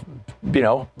still,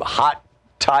 hot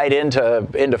tied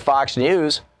into Fox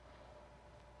News.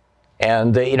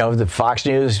 And the Fox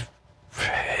News,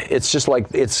 it's just like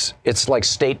it's like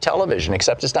state television,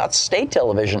 except it's not state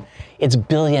television. It's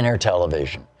billionaire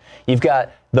television. You've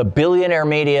got the billionaire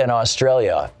media in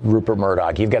Australia, Rupert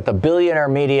Murdoch. You've got the billionaire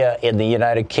media in the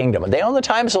United Kingdom. They own the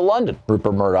Times of London,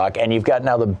 Rupert Murdoch. And you've got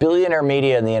now the billionaire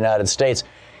media in the United States.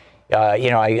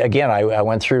 I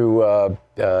went through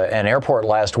an airport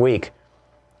last week.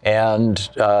 And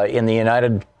in the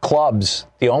United Clubs,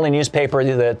 the only newspaper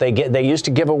that they used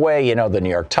to give away, the New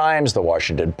York Times, the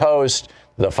Washington Post,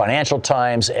 the Financial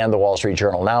Times, and the Wall Street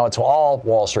Journal. Now it's all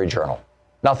Wall Street Journal.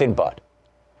 Nothing but.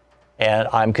 And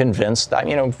I'm convinced that,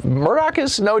 Murdoch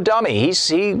is no dummy.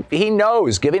 He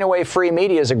knows giving away free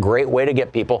media is a great way to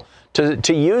get people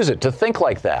to use it, to think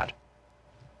like that.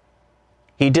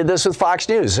 He did this with Fox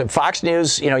News. Fox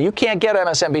News, you can't get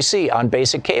MSNBC on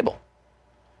basic cable.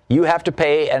 You have to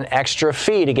pay an extra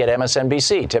fee to get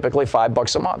MSNBC, typically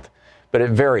 $5 a month. But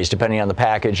it varies depending on the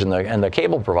package and the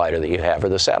cable provider that you have or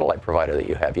the satellite provider that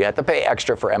you have. You have to pay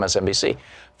extra for MSNBC.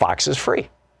 Fox is free.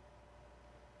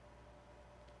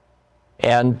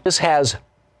 And this has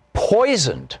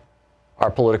poisoned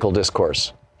our political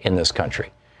discourse in this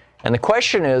country. And the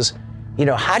question is,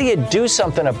 how do you do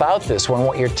something about this when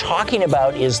what you're talking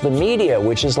about is the media,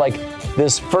 which is like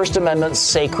this First Amendment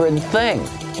sacred thing?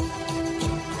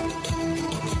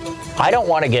 I don't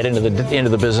want to get into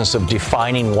the business of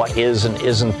defining what is and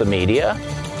isn't the media.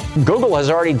 Google has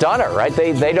already done it, right?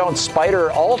 They don't spider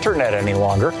alternate any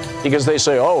longer because they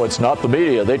say, oh, it's not the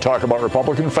media. They talk about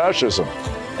Republican fascism.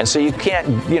 And so you can't,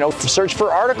 search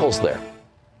for articles there.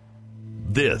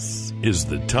 This is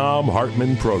the Thom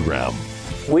Hartmann Program.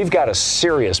 We've got a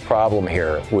serious problem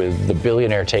here with the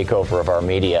billionaire takeover of our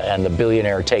media and the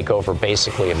billionaire takeover,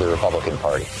 basically, of the Republican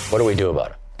Party. What do we do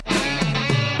about it?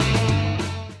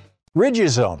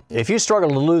 Riduzone. If you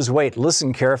struggle to lose weight,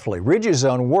 listen carefully.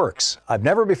 Riduzone works. I've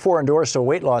never before endorsed a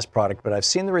weight loss product, but I've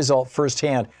seen the result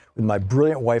firsthand with my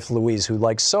brilliant wife, Louise, who,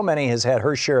 like so many, has had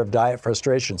her share of diet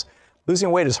frustrations.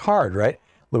 Losing weight is hard, right?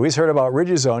 Louise heard about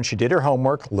Riduzone. She did her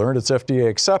homework, learned it's FDA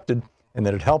accepted, and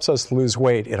that it helps us lose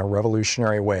weight in a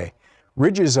revolutionary way.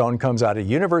 Riduzone comes out of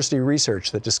university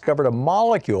research that discovered a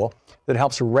molecule that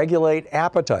helps regulate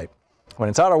appetite. When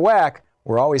it's out of whack,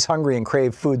 we're always hungry and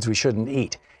crave foods we shouldn't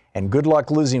eat. And good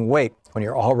luck losing weight when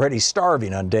you're already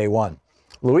starving on day one.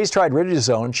 Louise tried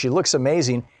Riduzone. She looks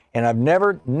amazing, and I've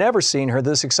never seen her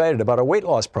this excited about a weight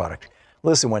loss product.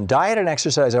 Listen, when diet and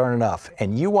exercise aren't enough,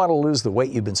 and you want to lose the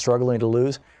weight you've been struggling to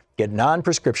lose, get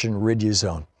non-prescription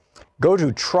Riduzone. Go to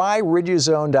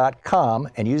tryriduzone.com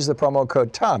and use the promo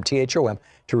code THOM, T-H-O-M,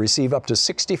 to receive up to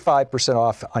 65%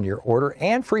 off on your order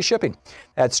and free shipping.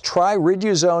 That's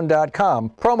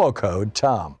tryriduzone.com, promo code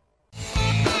THOM.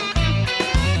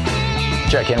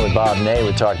 Check in with Bob Ney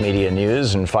with Talk Media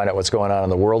News and find out what's going on in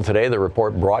the world today. The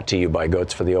report brought to you by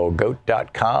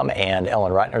goatsfortheoldgoat.com and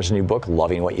Ellen Reitner's new book,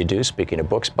 Loving What You Do. Speaking of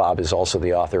books, Bob is also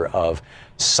the author of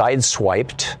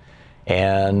Sideswiped.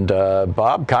 And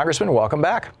Bob, Congressman, welcome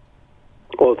back.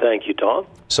 Well, thank you, Tom.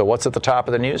 So what's at the top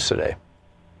of the news today?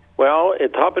 Well,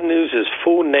 at the top of the news is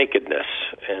full nakedness,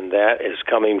 and that is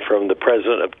coming from the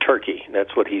president of Turkey.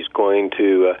 That's what he's going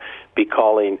to be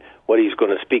calling what he's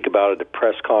going to speak about at the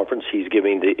press conference. He's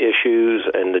giving the issues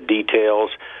and the details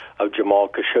of Jamal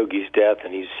Khashoggi's death,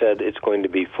 and he said it's going to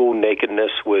be full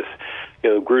nakedness with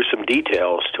gruesome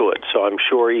details to it. So I'm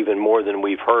sure even more than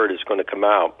we've heard is going to come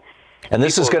out. And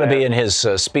this is going to be in his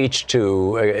speech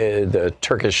to the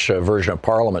Turkish version of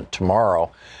Parliament tomorrow.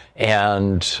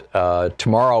 And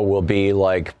tomorrow will be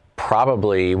like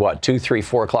probably, 2, 3,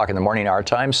 4 o'clock in the morning our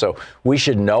time. So we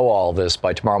should know all this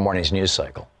by tomorrow morning's news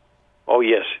cycle. Oh,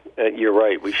 yes, you're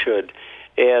right. We should.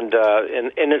 And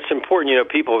it's important.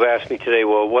 People have asked me today,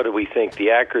 well, what do we think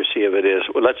the accuracy of it is?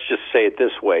 Well, let's just say it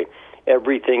this way.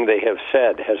 Everything they have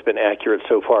said has been accurate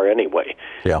so far anyway,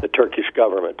 the Turkish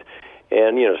government.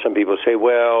 And, some people say,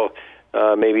 well,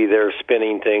 maybe they're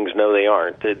spinning things. No, they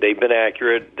aren't. They've been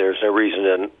accurate. There's no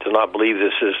reason to not believe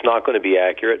this is not going to be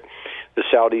accurate. The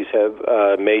Saudis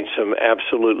have made some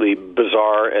absolutely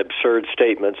bizarre, absurd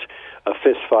statements. A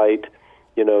fist fight,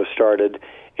 started.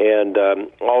 And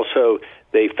also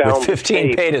they found with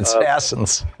 15 paid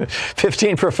assassins,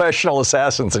 15 professional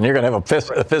assassins, and you're going to have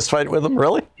a fist fight with them,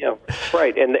 really? Yeah,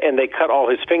 right. And they cut all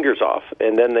his fingers off,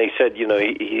 and then they said,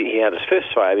 he had his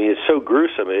fist fight. I mean, it's so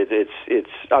gruesome.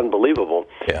 It's unbelievable.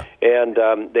 Yeah. And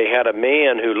they had a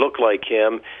man who looked like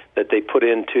him that they put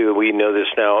into, we know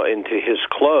this now, into his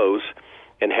clothes,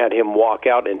 and had him walk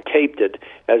out and taped it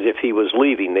as if he was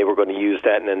leaving. They were going to use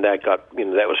that, and then that got,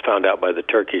 that was found out by the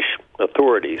Turkish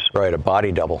authorities. Right, a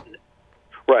body double.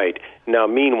 Right. Now,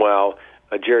 meanwhile,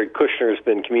 Jared Kushner has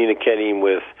been communicating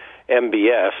with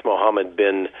MBS, Mohammed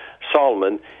bin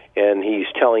Salman, and he's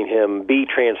telling him, be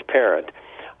transparent.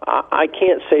 I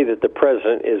can't say that the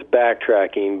president is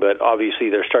backtracking, but obviously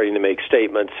they're starting to make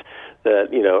statements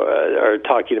that, are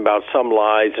talking about some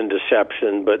lies and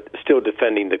deception, but still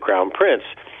defending the Crown Prince.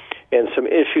 And some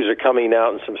issues are coming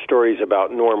out and some stories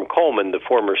about Norm Coleman, the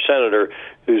former senator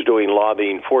who's doing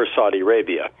lobbying for Saudi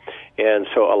Arabia. And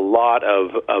so a lot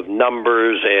of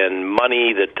numbers and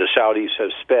money that the Saudis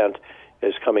have spent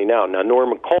is coming out. Now,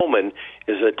 Norm Coleman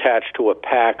is attached to a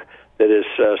PAC that is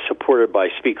supported by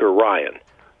Speaker Ryan.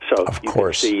 So of you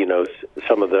course. can see,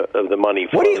 some of the money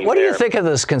What flowing do you there. think of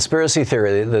this conspiracy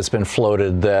theory that's been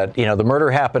floated that, the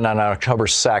murder happened on October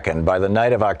 2nd. By the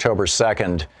night of October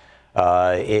 2nd,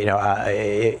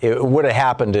 it would have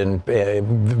happened in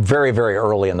very, very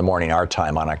early in the morning, our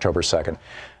time on October 2nd.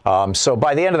 So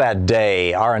by the end of that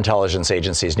day, our intelligence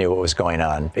agencies knew what was going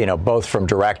on, both from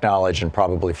direct knowledge and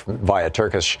probably via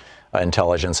Turkish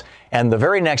intelligence. And the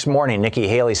very next morning, Nikki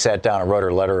Haley sat down and wrote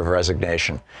her letter of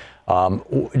resignation.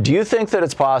 Do you think that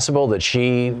it's possible that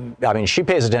she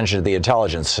pays attention to the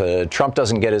intelligence. Trump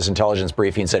doesn't get his intelligence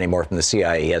briefings anymore from the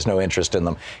CIA. He has no interest in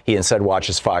them. He instead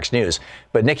watches Fox News.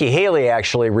 But Nikki Haley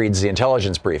actually reads the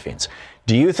intelligence briefings.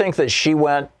 Do you think that she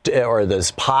went, or that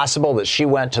it's possible that she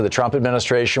went to the Trump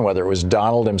administration, whether it was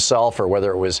Donald himself or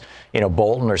whether it was,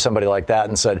 Bolton or somebody like that,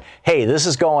 and said, hey, this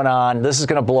is going on. This is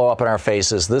going to blow up in our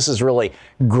faces. This is really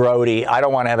grody. I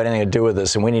don't want to have anything to do with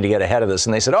this, and we need to get ahead of this.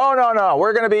 And they said, oh, no,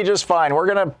 we're going to be just fine. We're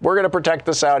going to protect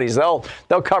the Saudis.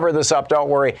 They'll cover this up. Don't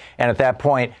worry. And at that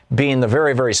point, being the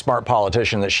very, very smart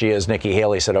politician that she is, Nikki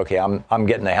Haley said, okay, I'm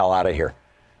getting the hell out of here.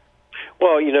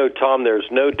 Well, Tom, there's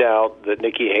no doubt that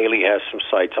Nikki Haley has some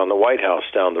sights on the White House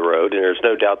down the road, and there's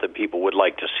no doubt that people would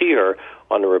like to see her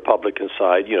on the Republican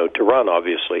side, to run,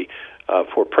 obviously,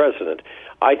 for president.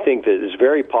 I think that it's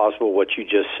very possible what you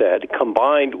just said,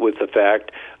 combined with the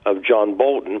fact of John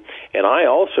Bolton, and I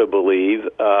also believe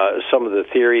some of the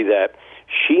theory that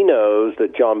she knows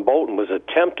that John Bolton was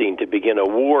attempting to begin a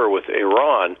war with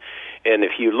Iran. And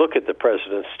if you look at the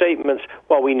president's statements,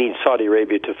 well, we need Saudi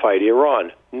Arabia to fight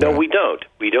Iran. No, we don't.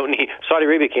 We don't need. Saudi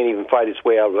Arabia can't even fight its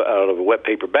way out of a wet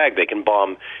paper bag. They can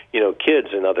bomb, kids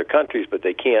in other countries, but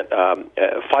they can't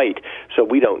fight. So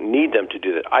we don't need them to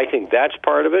do that. I think that's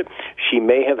part of it. She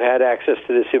may have had access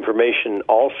to this information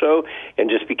also, and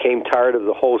just became tired of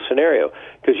the whole scenario.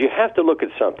 Because you have to look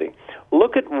at something.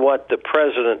 Look at what the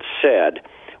president said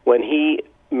when he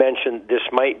mentioned this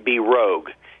might be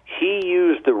rogue. He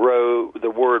used the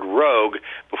word rogue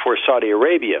before Saudi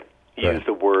Arabia used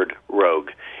the word rogue.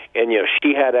 And,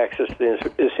 she had access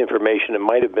to this information. It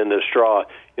might have been the straw,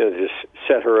 to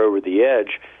set her over the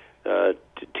edge to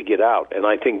get out. And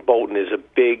I think Bolton is a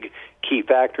big key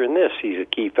factor in this. He's a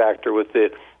key factor with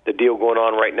the deal going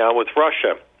on right now with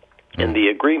Russia and the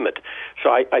agreement. So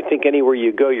I think anywhere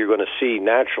you go, you're going to see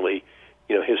naturally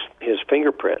his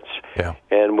fingerprints. Yeah.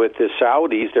 And with the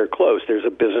Saudis, they're close. There's a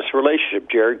business relationship.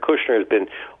 Jared Kushner has been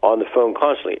on the phone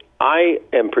constantly. I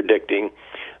am predicting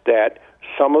that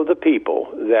some of the people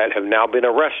that have now been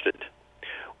arrested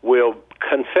will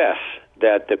confess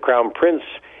that the Crown Prince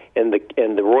and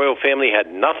the royal family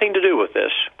had nothing to do with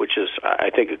this, which is, I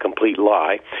think, a complete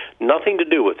lie, nothing to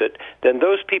do with it. Then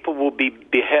those people will be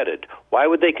beheaded. Why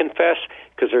would they confess?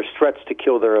 Because there's threats to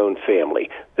kill their own family.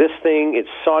 This thing, it's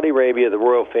Saudi Arabia, the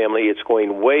royal family. It's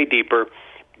going way deeper.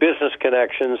 Business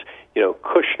connections,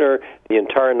 Kushner, the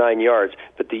entire 9 yards.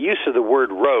 But the use of the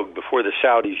word rogue before the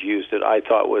Saudis used it, I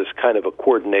thought was kind of a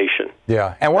coordination.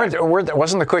 Yeah, and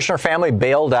wasn't the Kushner family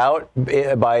bailed out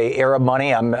by Arab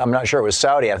money? I'm not sure it was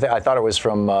Saudi. I thought it was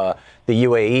from the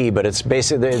UAE, but it's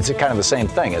basically kind of the same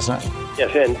thing, isn't it?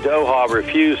 Yes, and Doha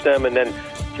refused them, and then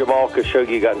Jamal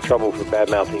Khashoggi got in trouble for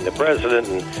bad-mouthing the president,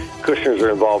 and Kushner's are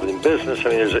involved in business. I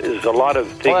mean, there's a lot of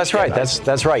things. Well, that's right.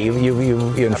 That's right.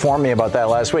 You informed me about that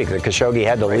last week, that Khashoggi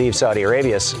had to leave Saudi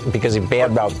Arabia because he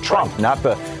bad-mouthed Trump, not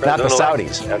the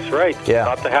Saudis. That's right. Yeah.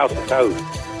 Not the House of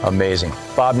Saud. Amazing.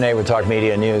 Bob Ney with Talk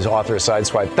Media News, author of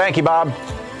Sideswipe. Thank you, Bob.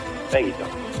 Thank you, Tom.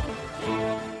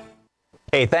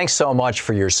 Hey, thanks so much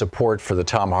for your support for the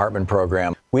Thom Hartmann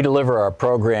program. We deliver our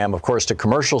program, of course, to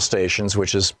commercial stations,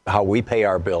 which is how we pay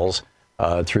our bills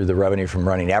through the revenue from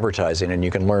running advertising. And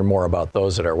you can learn more about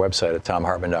those at our website at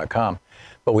thomhartmann.com.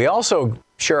 But we also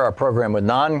share our program with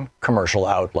non-commercial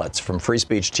outlets, from Free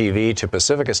Speech TV to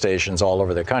Pacifica stations all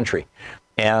over the country.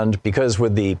 And because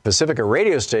with the Pacifica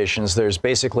radio stations, there's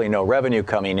basically no revenue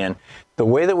coming in, the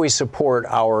way that we support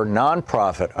our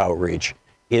nonprofit outreach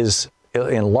is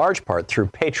in large part through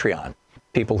Patreon.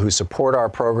 People who support our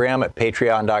program at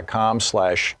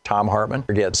patreon.com/Thom Hartmann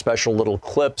get special little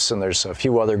clips, and there's a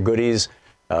few other goodies,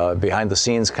 behind the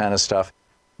scenes kind of stuff.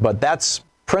 But that's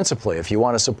principally, if you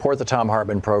want to support the Thom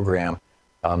Hartmann program,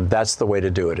 that's the way to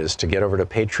do it, is to get over to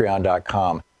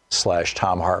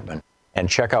patreon.com/Thom Hartmann and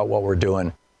check out what we're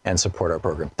doing and support our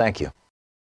program. Thank you.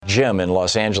 Jim in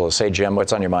Los Angeles. Hey, Jim,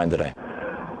 what's on your mind today?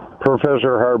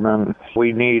 Professor Hartmann,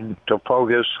 we need to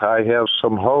focus. I have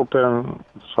some hope and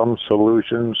some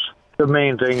solutions. The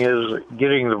main thing is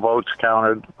getting the votes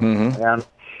counted. Mm-hmm. And,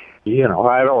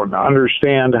 I don't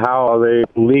understand how they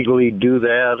legally do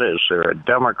that. Is there a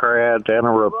Democrat and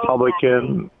a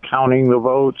Republican counting the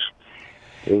votes?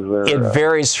 It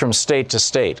varies from state to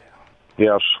state.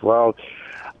 Yes, well,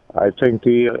 I think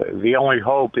the only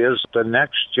hope is the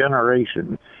next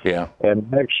generation. Yeah.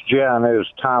 And next gen is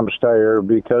Tom Steyer,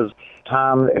 because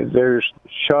there's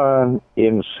Sean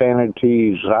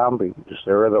Insanity Zombies.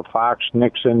 There are the Fox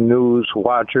Nixon News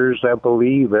watchers that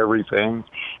believe everything,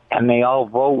 and they all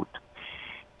vote.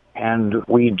 And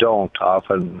we don't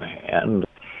often. And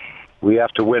we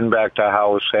have to win back the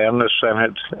House and the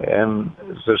Senate and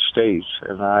the states.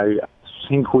 And I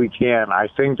think we can. I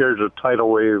think there's a tidal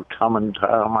wave coming,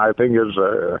 Tom. I think it's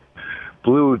a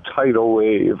blue tidal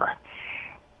wave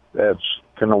that's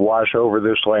going to wash over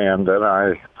this land, and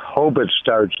I hope it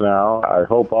starts now. I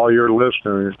hope all your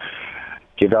listeners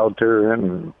get out there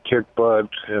and kick butt,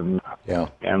 and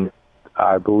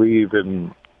I believe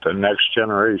in the next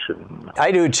generation.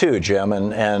 I do too, Jim,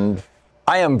 and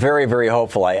I am very, very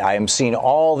hopeful. I am seeing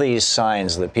all these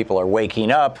signs that people are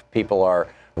waking up, people are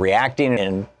reacting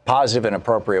in positive and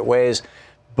appropriate ways,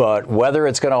 but whether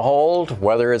it's going to hold,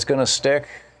 whether it's going to stick,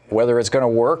 whether it's going to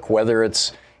work, whether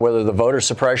the voter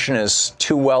suppression is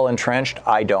too well entrenched,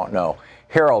 I don't know.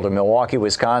 Harold in Milwaukee,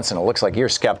 Wisconsin, it looks like you're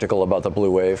skeptical about the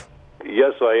blue wave.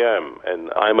 Yes, I am.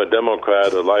 And I'm a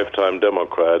Democrat, a lifetime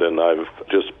Democrat, and I've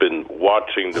just been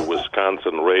watching the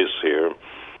Wisconsin race here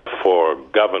for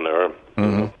governor.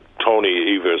 Mm-hmm.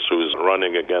 Tony Evers, who's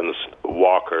running against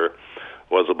Walker,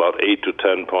 was about 8 to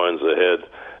 10 points ahead.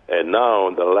 And now,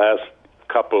 in the last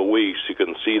couple of weeks, you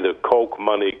can see the Koch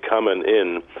money coming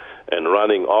in and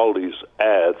running all these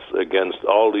ads against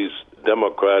all these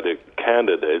Democratic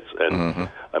candidates. And,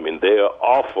 I mean, they are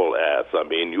awful ads. I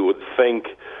mean, you would think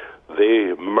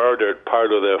they murdered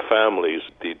part of their families,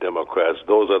 the Democrats.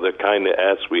 Those are the kind of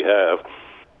ads we have.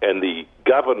 And the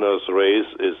governor's race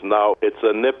is now, it's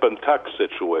a nip and tuck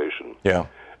situation. Yeah.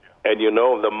 And, you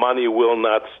know, the money will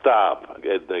not stop.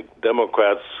 The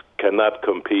Democrats cannot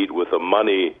compete with the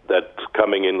money that's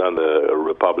coming in on the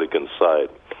Republican side.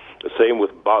 The same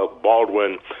with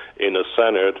Baldwin in the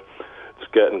Senate. It's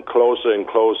getting closer and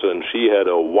closer, and she had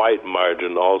a white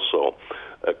margin also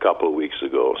a couple of weeks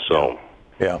ago. So.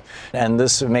 Yeah. And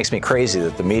this makes me crazy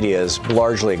that the media is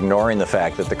largely ignoring the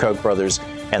fact that the Koch brothers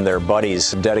and their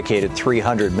buddies dedicated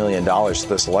 $300 million to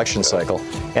this election cycle.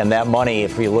 And that money,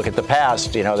 if we look at the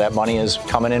past, you know, that money is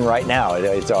coming in right now.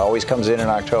 It always comes in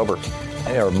October,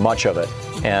 or much of it.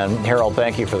 And Harold,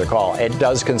 thank you for the call. It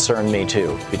does concern me,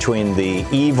 too, between the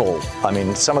evil. I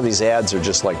mean, some of these ads are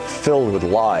just like filled with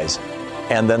lies.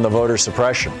 And then the voter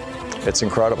suppression. It's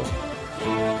incredible.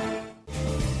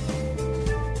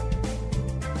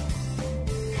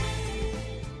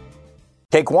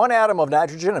 Take one atom of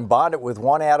nitrogen and bond it with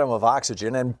one atom of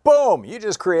oxygen, and boom, you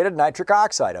just created nitric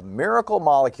oxide, a miracle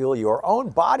molecule your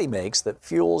own body makes that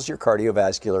fuels your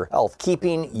cardiovascular health,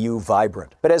 keeping you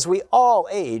vibrant. But as we all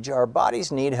age, our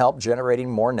bodies need help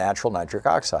generating more natural nitric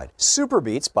oxide. Super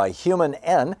Beets by Human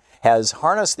N has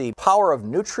harnessed the power of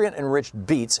nutrient-enriched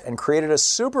beets and created a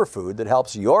superfood that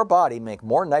helps your body make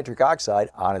more nitric oxide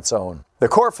on its own. The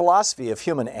core philosophy of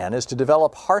Human N is to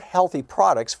develop heart-healthy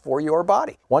products for your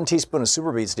body. 1 teaspoon of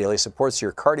Super Beets daily supports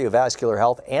your cardiovascular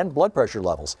health and blood pressure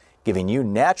levels, giving you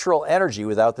natural energy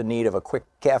without the need of a quick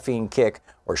caffeine kick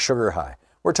or sugar high.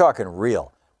 We're talking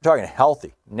real. We're talking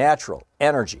healthy, natural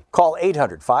energy. Call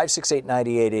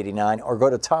 800-568-9889 or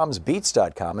go to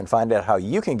tomsbeets.com and find out how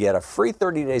you can get a free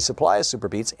 30-day supply of Super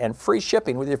Beets and free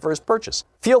shipping with your first purchase.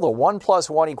 Feel the 1 +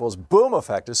 1 = boom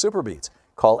effect of Super Beets.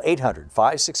 Call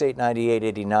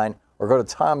 800-568-9889 or go to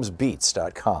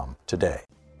tomsbeets.com today.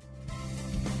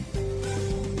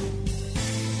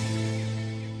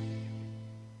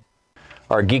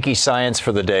 Our geeky science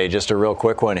for the day, just a real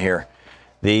quick one here.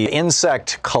 The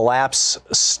insect collapse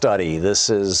study. This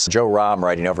is Joe Rahm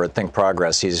writing over at Think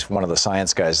Progress. He's one of the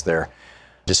science guys there.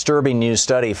 Disturbing new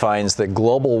study finds that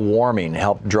global warming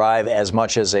helped drive as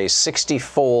much as a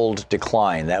 60-fold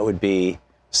decline. That would be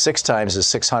 6 times is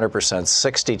 600%,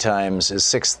 60 times is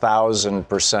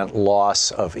 6,000% loss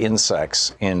of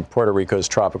insects in Puerto Rico's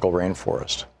tropical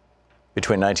rainforest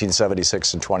between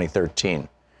 1976 and 2013.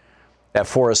 That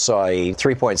forest saw a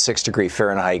 3.6 degree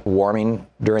Fahrenheit warming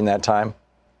during that time.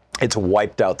 It's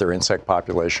wiped out their insect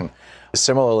population.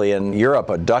 Similarly, in Europe,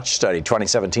 a Dutch study,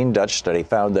 2017 Dutch study,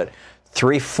 found that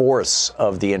 3/4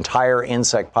 of the entire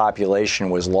insect population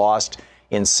was lost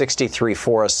in 63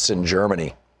 forests in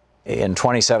Germany. In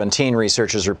 2017,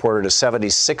 researchers reported a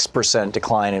 76%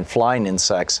 decline in flying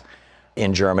insects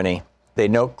in Germany. They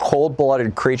note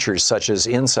cold-blooded creatures such as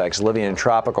insects living in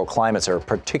tropical climates are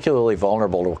particularly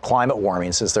vulnerable to climate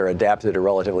warming since they're adapted to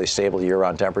relatively stable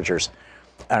year-round temperatures.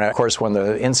 And of course, when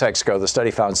the insects go, the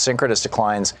study found synchronous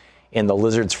declines in the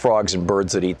lizards, frogs, and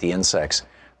birds that eat the insects.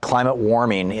 Climate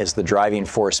warming is the driving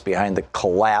force behind the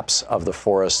collapse of the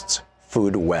forest's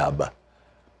food web.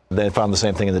 They found the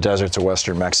same thing in the deserts of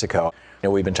western Mexico. You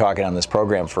know, we've been talking on this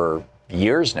program for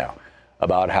years now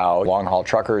about how long-haul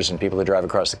truckers and people who drive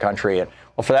across the country, and,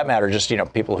 well, for that matter, just, you know,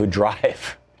 people who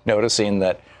drive, noticing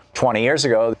that 20 years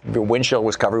ago, the windshield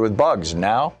was covered with bugs.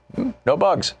 Now, no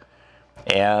bugs.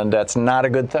 And that's not a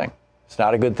good thing. It's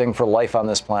not a good thing for life on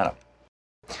this planet.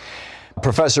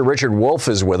 Professor Richard Wolff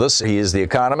is with us. He is the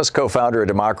economist, co-founder of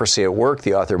Democracy at Work,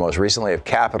 the author most recently of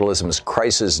Capitalism's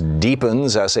Crisis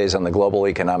Deepens, Essays on the Global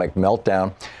Economic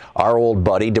Meltdown. Our old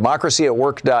buddy,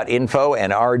 democracyatwork.info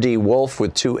and rdwolf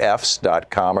with 2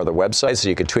 Fs.com are the websites, so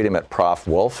you can tweet him at Prof.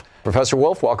 Wolff. Professor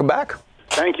Wolff, welcome back.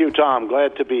 Thank you, Tom.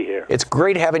 Glad to be here. It's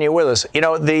great having you with us. You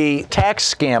know, the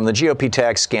tax scam, the GOP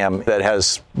tax scam that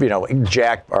has,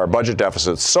 jacked our budget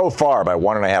deficit so far by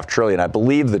 $1.5 trillion. I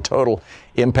believe the total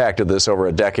impact of this over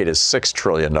a decade is $6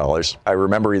 trillion. I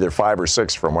remember either 5 or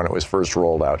 6 from when it was first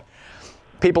rolled out.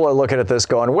 People are looking at this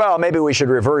going, well, maybe we should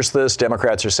reverse this.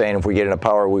 Democrats are saying if we get into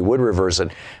power, we would reverse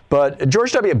it. But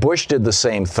George W. Bush did the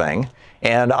same thing.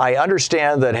 And I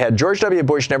understand that had George W.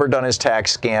 Bush never done his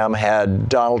tax scam, had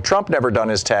Donald Trump never done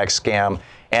his tax scam,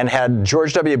 and had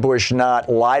George W. Bush not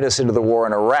lied us into the war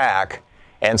in Iraq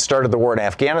and started the war in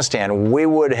Afghanistan, we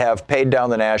would have paid down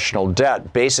the national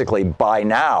debt basically by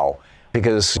now,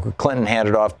 because Clinton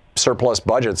handed off surplus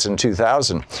budgets in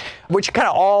 2000, which kind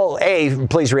of all, A,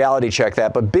 please reality check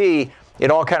that, but B,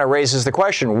 it all kind of raises the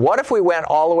question, what if we went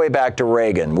all the way back to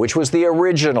Reagan, which was the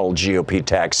original GOP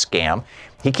tax scam?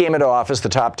 He came into office, the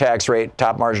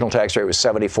top marginal tax rate was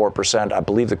 74%. I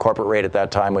believe the corporate rate at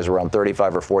that time was around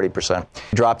 35 or 40%.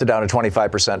 He dropped it down to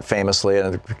 25% famously,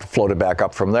 and it floated back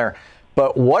up from there.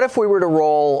 But what if we were to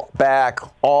roll back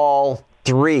all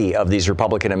 3 of these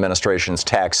Republican administrations'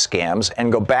 tax scams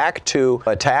and go back to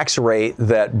a tax rate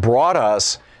that brought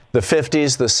us the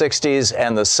 50s, the 60s,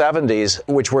 and the 70s,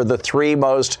 which were the 3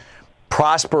 most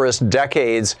prosperous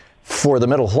decades for the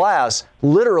middle class,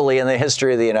 literally in the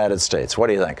history of the United States? What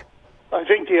do you think? I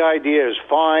think the idea is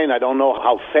fine. I don't know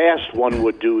how fast one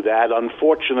would do that.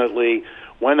 Unfortunately,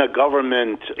 when a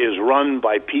government is run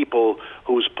by people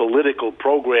whose political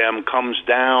program comes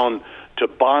down to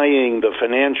buying the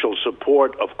financial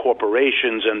support of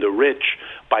corporations and the rich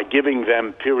by giving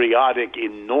them periodic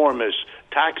enormous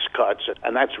tax cuts,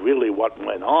 and that's really what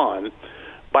went on,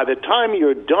 by the time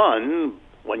you're done,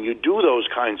 when you do those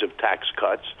kinds of tax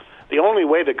cuts, the only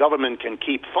way the government can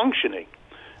keep functioning,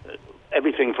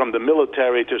 everything from the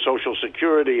military to Social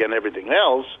Security and everything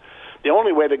else, the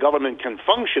only way the government can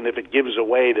function if it gives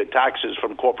away the taxes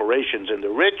from corporations and the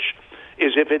rich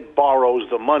is if it borrows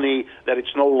the money that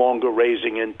it's no longer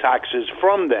raising in taxes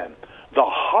from them. The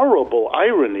horrible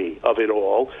irony of it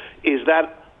all is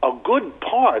that a good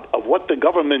part of what the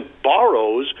government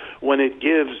borrows when it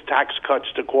gives tax cuts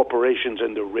to corporations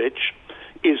and the rich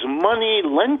is money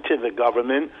lent to the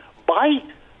government by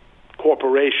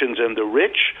corporations and the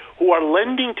rich who are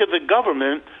lending to the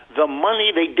government the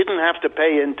money they didn't have to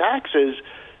pay in taxes.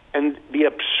 And the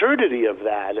absurdity of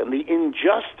that and the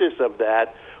injustice of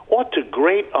that ought to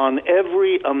grate on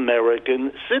every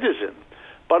American citizen.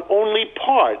 But only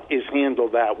part is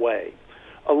handled that way.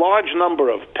 A large number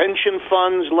of pension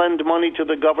funds lend money to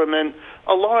the government.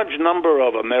 A large number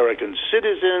of American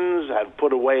citizens have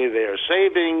put away their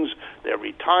savings, their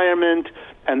retirement,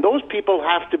 and those people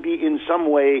have to be in some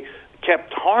way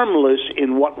kept harmless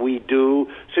in what we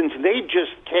do, since they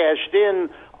just cashed in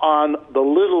on the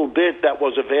little bit that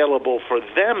was available for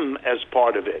them as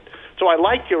part of it. So I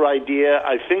like your idea.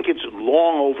 I think it's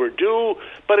long overdue,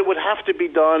 but it would have to be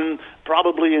done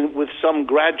probably with some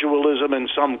gradualism and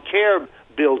some care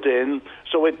built in,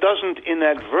 so it doesn't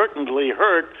inadvertently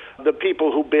hurt the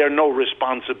people who bear no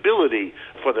responsibility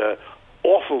for the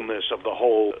awfulness of the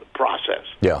whole process.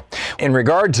 Yeah. In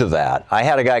regard to that, I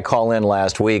had a guy call in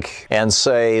last week and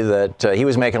say that he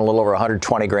was making a little over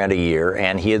 $120,000 a year,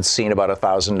 and he had seen about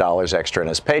 $1,000 extra in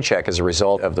his paycheck as a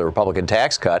result of the Republican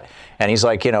tax cut. And he's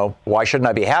like, why shouldn't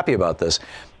I be happy about this?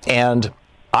 And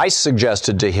I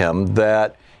suggested to him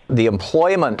that the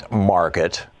employment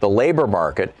market, the labor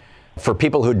market, for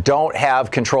people who don't have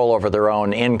control over their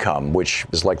own income, which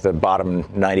is like the bottom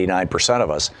 99% of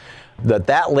us,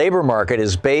 that labor market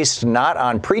is based not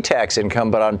on pre-tax income,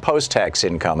 but on post-tax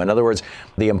income. In other words,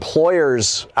 the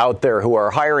employers out there who are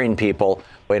hiring people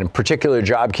in particular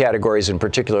job categories in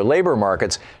particular labor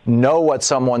markets know what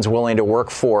someone's willing to work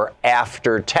for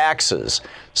after taxes.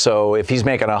 So if he's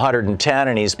making 110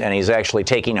 and he's actually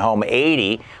taking home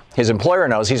 80, his employer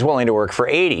knows he's willing to work for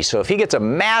 80. So if he gets a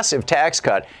massive tax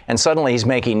cut and suddenly he's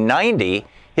making 90,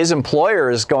 his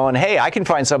employer is going, hey, I can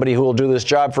find somebody who will do this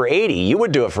job for 80. You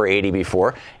would do it for 80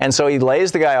 before. And so he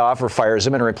lays the guy off or fires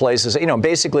him and replaces,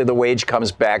 basically the wage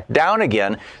comes back down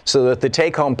again so that the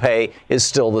take-home pay is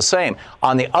still the same.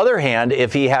 On the other hand,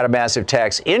 if he had a massive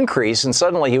tax increase and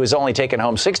suddenly he was only taking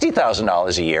home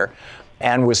 $60,000 a year,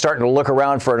 and was starting to look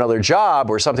around for another job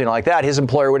or something like that, his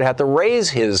employer would have to raise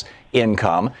his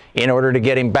income in order to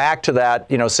get him back to that,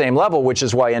 same level, which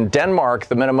is why in Denmark,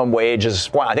 the minimum wage is,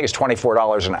 I think it's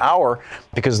 $24 an hour,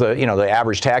 because the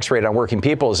average tax rate on working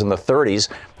people is in the 30s,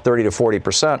 30 to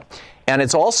 40%. And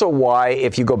it's also why,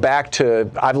 if you go back to,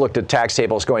 I've looked at tax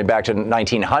tables going back to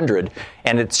 1900,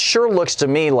 and it sure looks to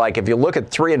me like if you look at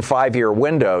 3 and 5 year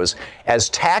windows, as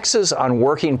taxes on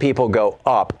working people go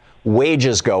up,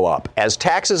 wages go up. As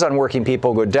taxes on working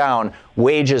people go down,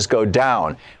 wages go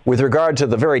down. With regard to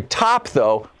the very top,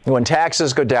 though, when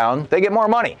taxes go down, they get more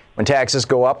money. When taxes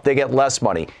go up, they get less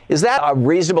money. Is that a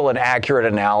reasonable and accurate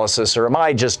analysis, or am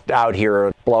I just out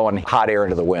here blowing hot air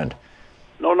into the wind?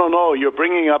 No. You're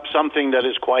bringing up something that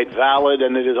is quite valid,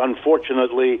 and it is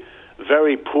unfortunately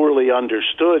very poorly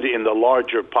understood in the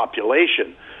larger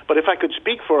population. But if I could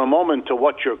speak for a moment to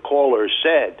what your caller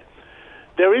said,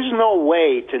 there is no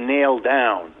way to nail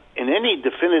down in any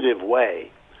definitive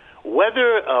way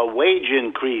whether a wage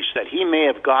increase that he may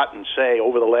have gotten, say,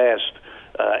 over the last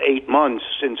 8 months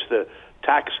since the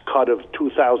tax cut of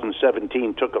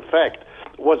 2017 took effect,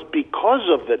 was because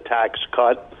of the tax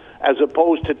cut as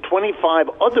opposed to 25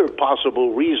 other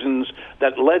possible reasons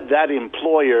that led that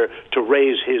employer to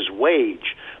raise his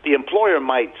wage. The employer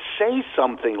might say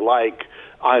something like,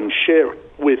 I'm sharing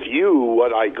with you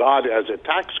what I got as a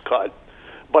tax cut,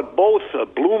 but both the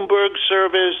Bloomberg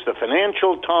service, the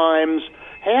Financial Times,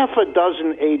 half a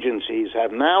dozen agencies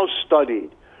have now studied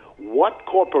what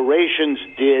corporations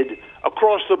did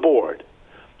across the board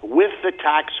with the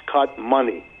tax cut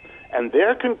money. And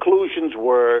their conclusions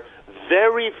were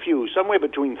very few, somewhere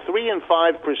between 3 and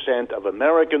 5% of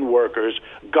American workers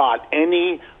got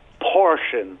any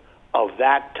portion of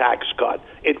that tax cut.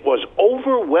 It was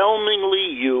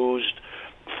overwhelmingly used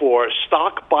for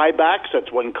stock buybacks,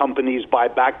 that's when companies buy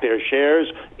back their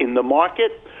shares in the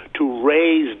market, to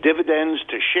raise dividends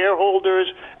to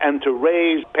shareholders, and to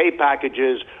raise pay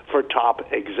packages for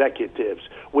top executives,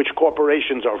 which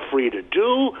corporations are free to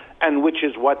do, and which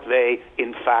is what they,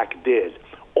 in fact, did.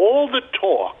 All the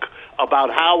talk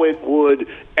about how it would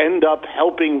end up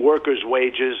helping workers'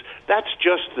 wages, that's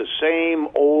just the same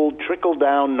old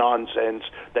trickle-down nonsense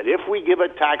that if we give a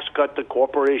tax cut to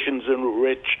corporations and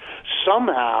rich,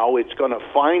 somehow it's going to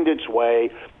find its way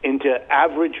into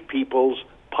average people's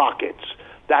pockets.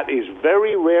 That is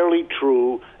very rarely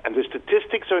true, and the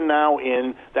statistics are now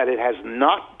in that it has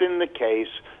not been the case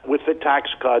with the tax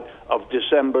cut of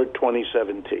December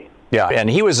 2017. Yeah, and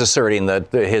he was asserting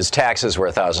that his taxes were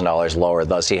 $1,000 lower,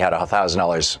 thus he had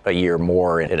 $1,000 a year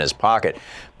more in his pocket.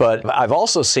 But I've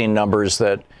also seen numbers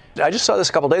that, I just saw this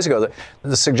a couple days ago,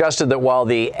 that suggested that while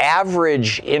the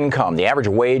average income, the average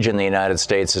wage in the United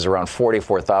States is around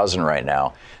 $44,000 right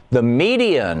now, the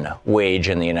median wage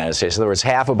in the United States, in other words,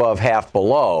 half above, half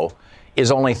below, is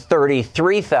only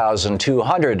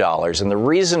 $33,200. And the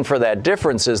reason for that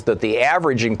difference is that the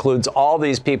average includes all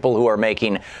these people who are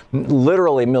making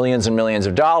literally millions and millions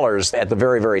of dollars at the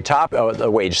very, very top of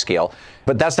the wage scale.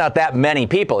 But that's not that many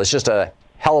people. It's just a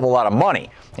hell of a lot of money.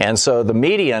 And so the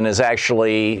median is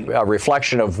actually a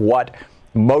reflection of what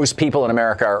most people in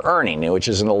America are earning, which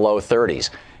is in the low 30s.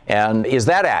 And is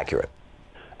that accurate?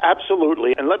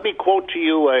 Absolutely. And let me quote to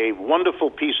you a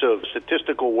wonderful piece of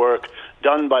statistical work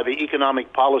done by the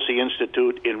Economic Policy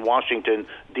Institute in Washington,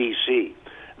 D.C.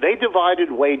 They divided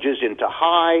wages into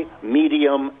high,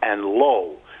 medium, and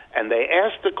low. And they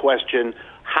asked the question,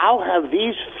 how have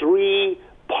these three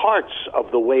parts of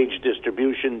the wage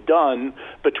distribution done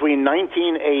between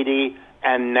 1980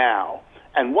 and now?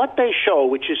 And what they show,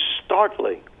 which is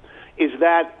startling, is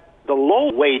that the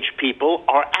low-wage people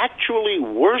are actually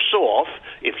worse off,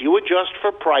 if you adjust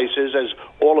for prices, as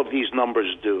all of these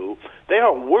numbers do. They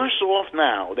are worse off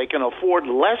now. They can afford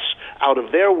less out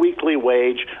of their weekly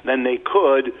wage than they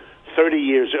could 30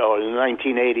 years ago, in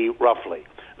 1980, roughly.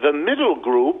 The middle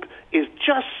group is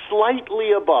just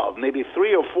slightly above, maybe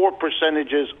 3 or 4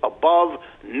 percentages above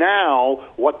now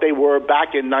what they were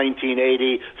back in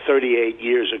 1980, 38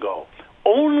 years ago.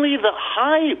 Only the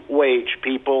high-wage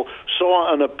people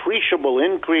saw an appreciable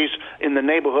increase in the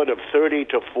neighborhood of 30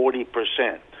 to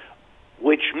 40%,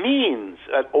 which means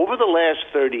that over the last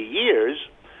 30 years,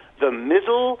 the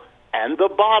middle and the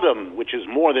bottom, which is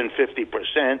more than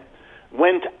 50%,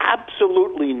 went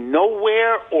absolutely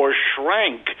nowhere or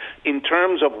shrank in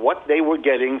terms of what they were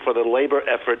getting for the labor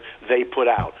effort they put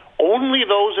out. Only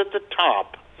those at the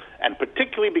top, and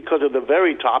particularly because of the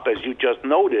very top, as you just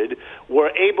noted,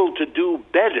 were able to do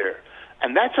better.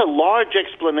 And that's a large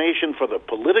explanation for the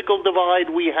political divide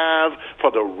we have,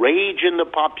 for the rage in the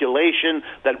population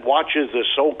that watches the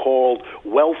so-called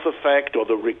wealth effect or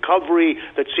the recovery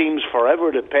that seems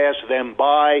forever to pass them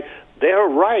by. They're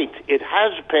right. It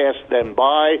has passed them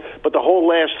by, but the whole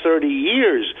last 30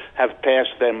 years have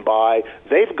passed them by.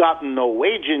 They've gotten no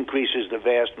wage increases, the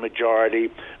vast majority.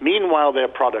 Meanwhile, their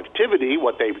productivity,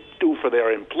 what they do for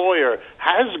their employer,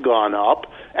 has gone up,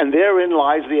 and therein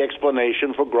lies the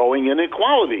explanation for growing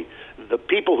inequality. The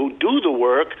people who do the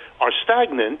work are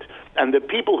stagnant, and the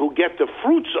people who get the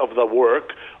fruits of the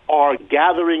work are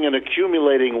gathering and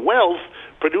accumulating wealth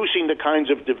producing the kinds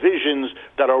of divisions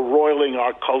that are roiling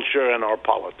our culture and our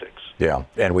politics. Yeah,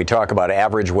 and we talk about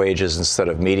average wages instead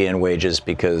of median wages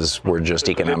because we're just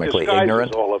economically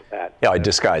ignorant. All of that. Yeah, it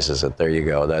disguises it. There you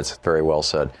go. That's very well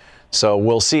said. So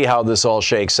we'll see how this all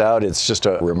shakes out. It's just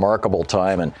a remarkable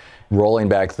time, and rolling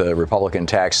back the Republican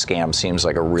tax scam seems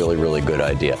like a really, really good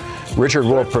idea. Richard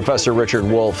Wolff, Professor Richard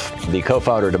Wolff, the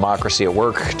co-founder of Democracy at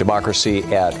Work.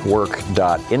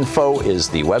 democracyatwork.info is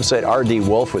the website.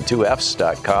 rdwolf with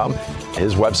 2fs.com,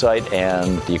 his website,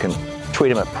 and you can tweet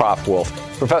him at Prof. Wolff.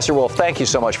 Professor Wolff, thank you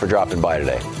so much for dropping by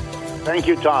today. Thank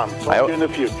you, Tom. Talk to you in the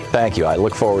future. Thank you. I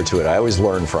look forward to it. I always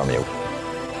learn from you.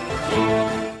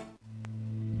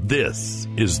 This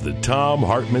is the Thom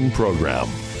Hartmann Program.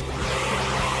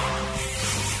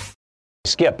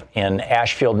 Skip in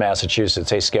Ashfield, Massachusetts.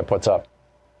 Hey, Skip, what's up?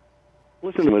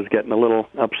 Listen, was getting a little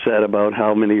upset about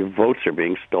how many votes are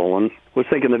being stolen. Was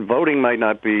thinking that voting might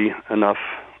not be enough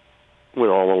with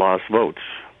all the lost votes.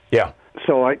 Yeah.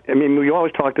 So, I mean, we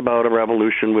always talked about a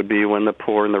revolution would be when the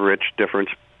poor and the rich difference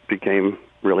became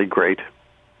really great.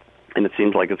 And it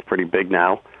seems like it's pretty big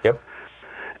now. Yep.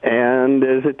 And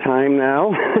is it time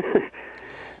now?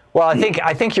 Well,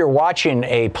 I think you're watching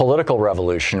a political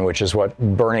revolution, which is what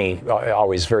Bernie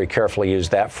always very carefully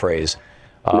used that phrase.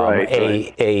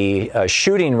 A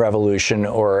shooting revolution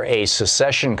or a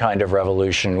secession kind of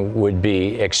revolution would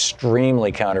be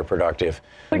extremely counterproductive.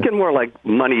 Thinking more like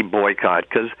money boycott,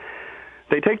 because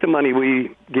they take the money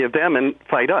we give them and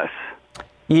fight us.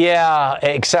 Yeah,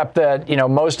 except that,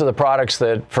 most of the products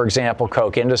that, for example,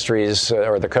 Koch Industries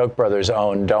or the Koch brothers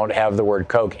own don't have the word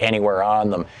Koch anywhere on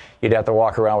them. You'd have to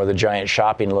walk around with a giant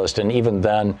shopping list, and even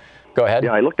then, go ahead.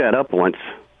 Yeah, I looked that up once.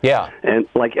 Yeah. And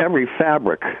like every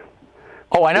fabric.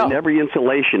 Oh, I know. And every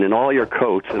insulation and all your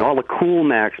coats and all the Cool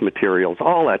Max materials,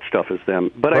 all that stuff is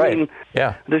them. But right. I mean,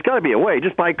 yeah, there's got to be a way.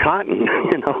 Just buy cotton,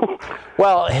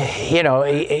 Well,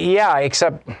 yeah,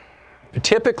 except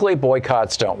typically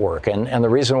boycotts don't work. And the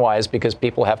reason why is because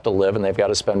people have to live and they've got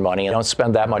to spend money and don't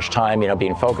spend that much time,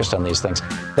 being focused on these things.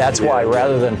 That's why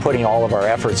rather than putting all of our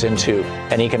efforts into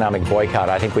an economic boycott,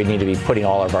 I think we need to be putting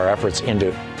all of our efforts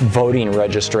into voting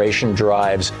registration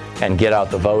drives and get out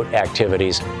the vote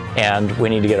activities. And we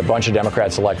need to get a bunch of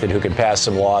Democrats elected who can pass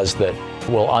some laws that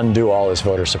will undo all this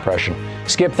voter suppression.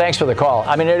 Skip, thanks for the call.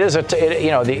 I mean, it is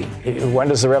when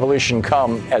does the revolution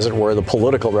come, as it were, the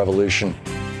political revolution?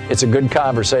 It's a good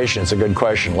conversation. It's a good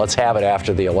question. Let's have it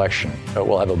after the election.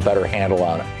 We'll have a better handle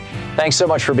on it. Thanks so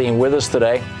much for being with us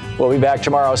today. We'll be back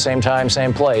tomorrow, same time,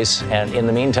 same place. And in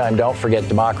the meantime, don't forget,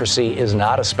 democracy is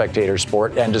not a spectator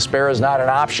sport, and despair is not an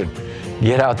option.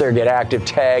 Get out there, get active,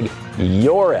 tag,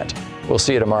 you're it. We'll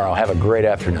see you tomorrow. Have a great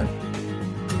afternoon.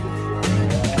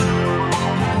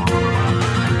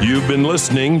 You've been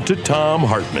listening to Thom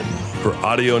Hartmann. For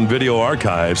audio and video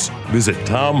archives, visit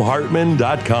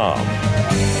thomhartmann.com.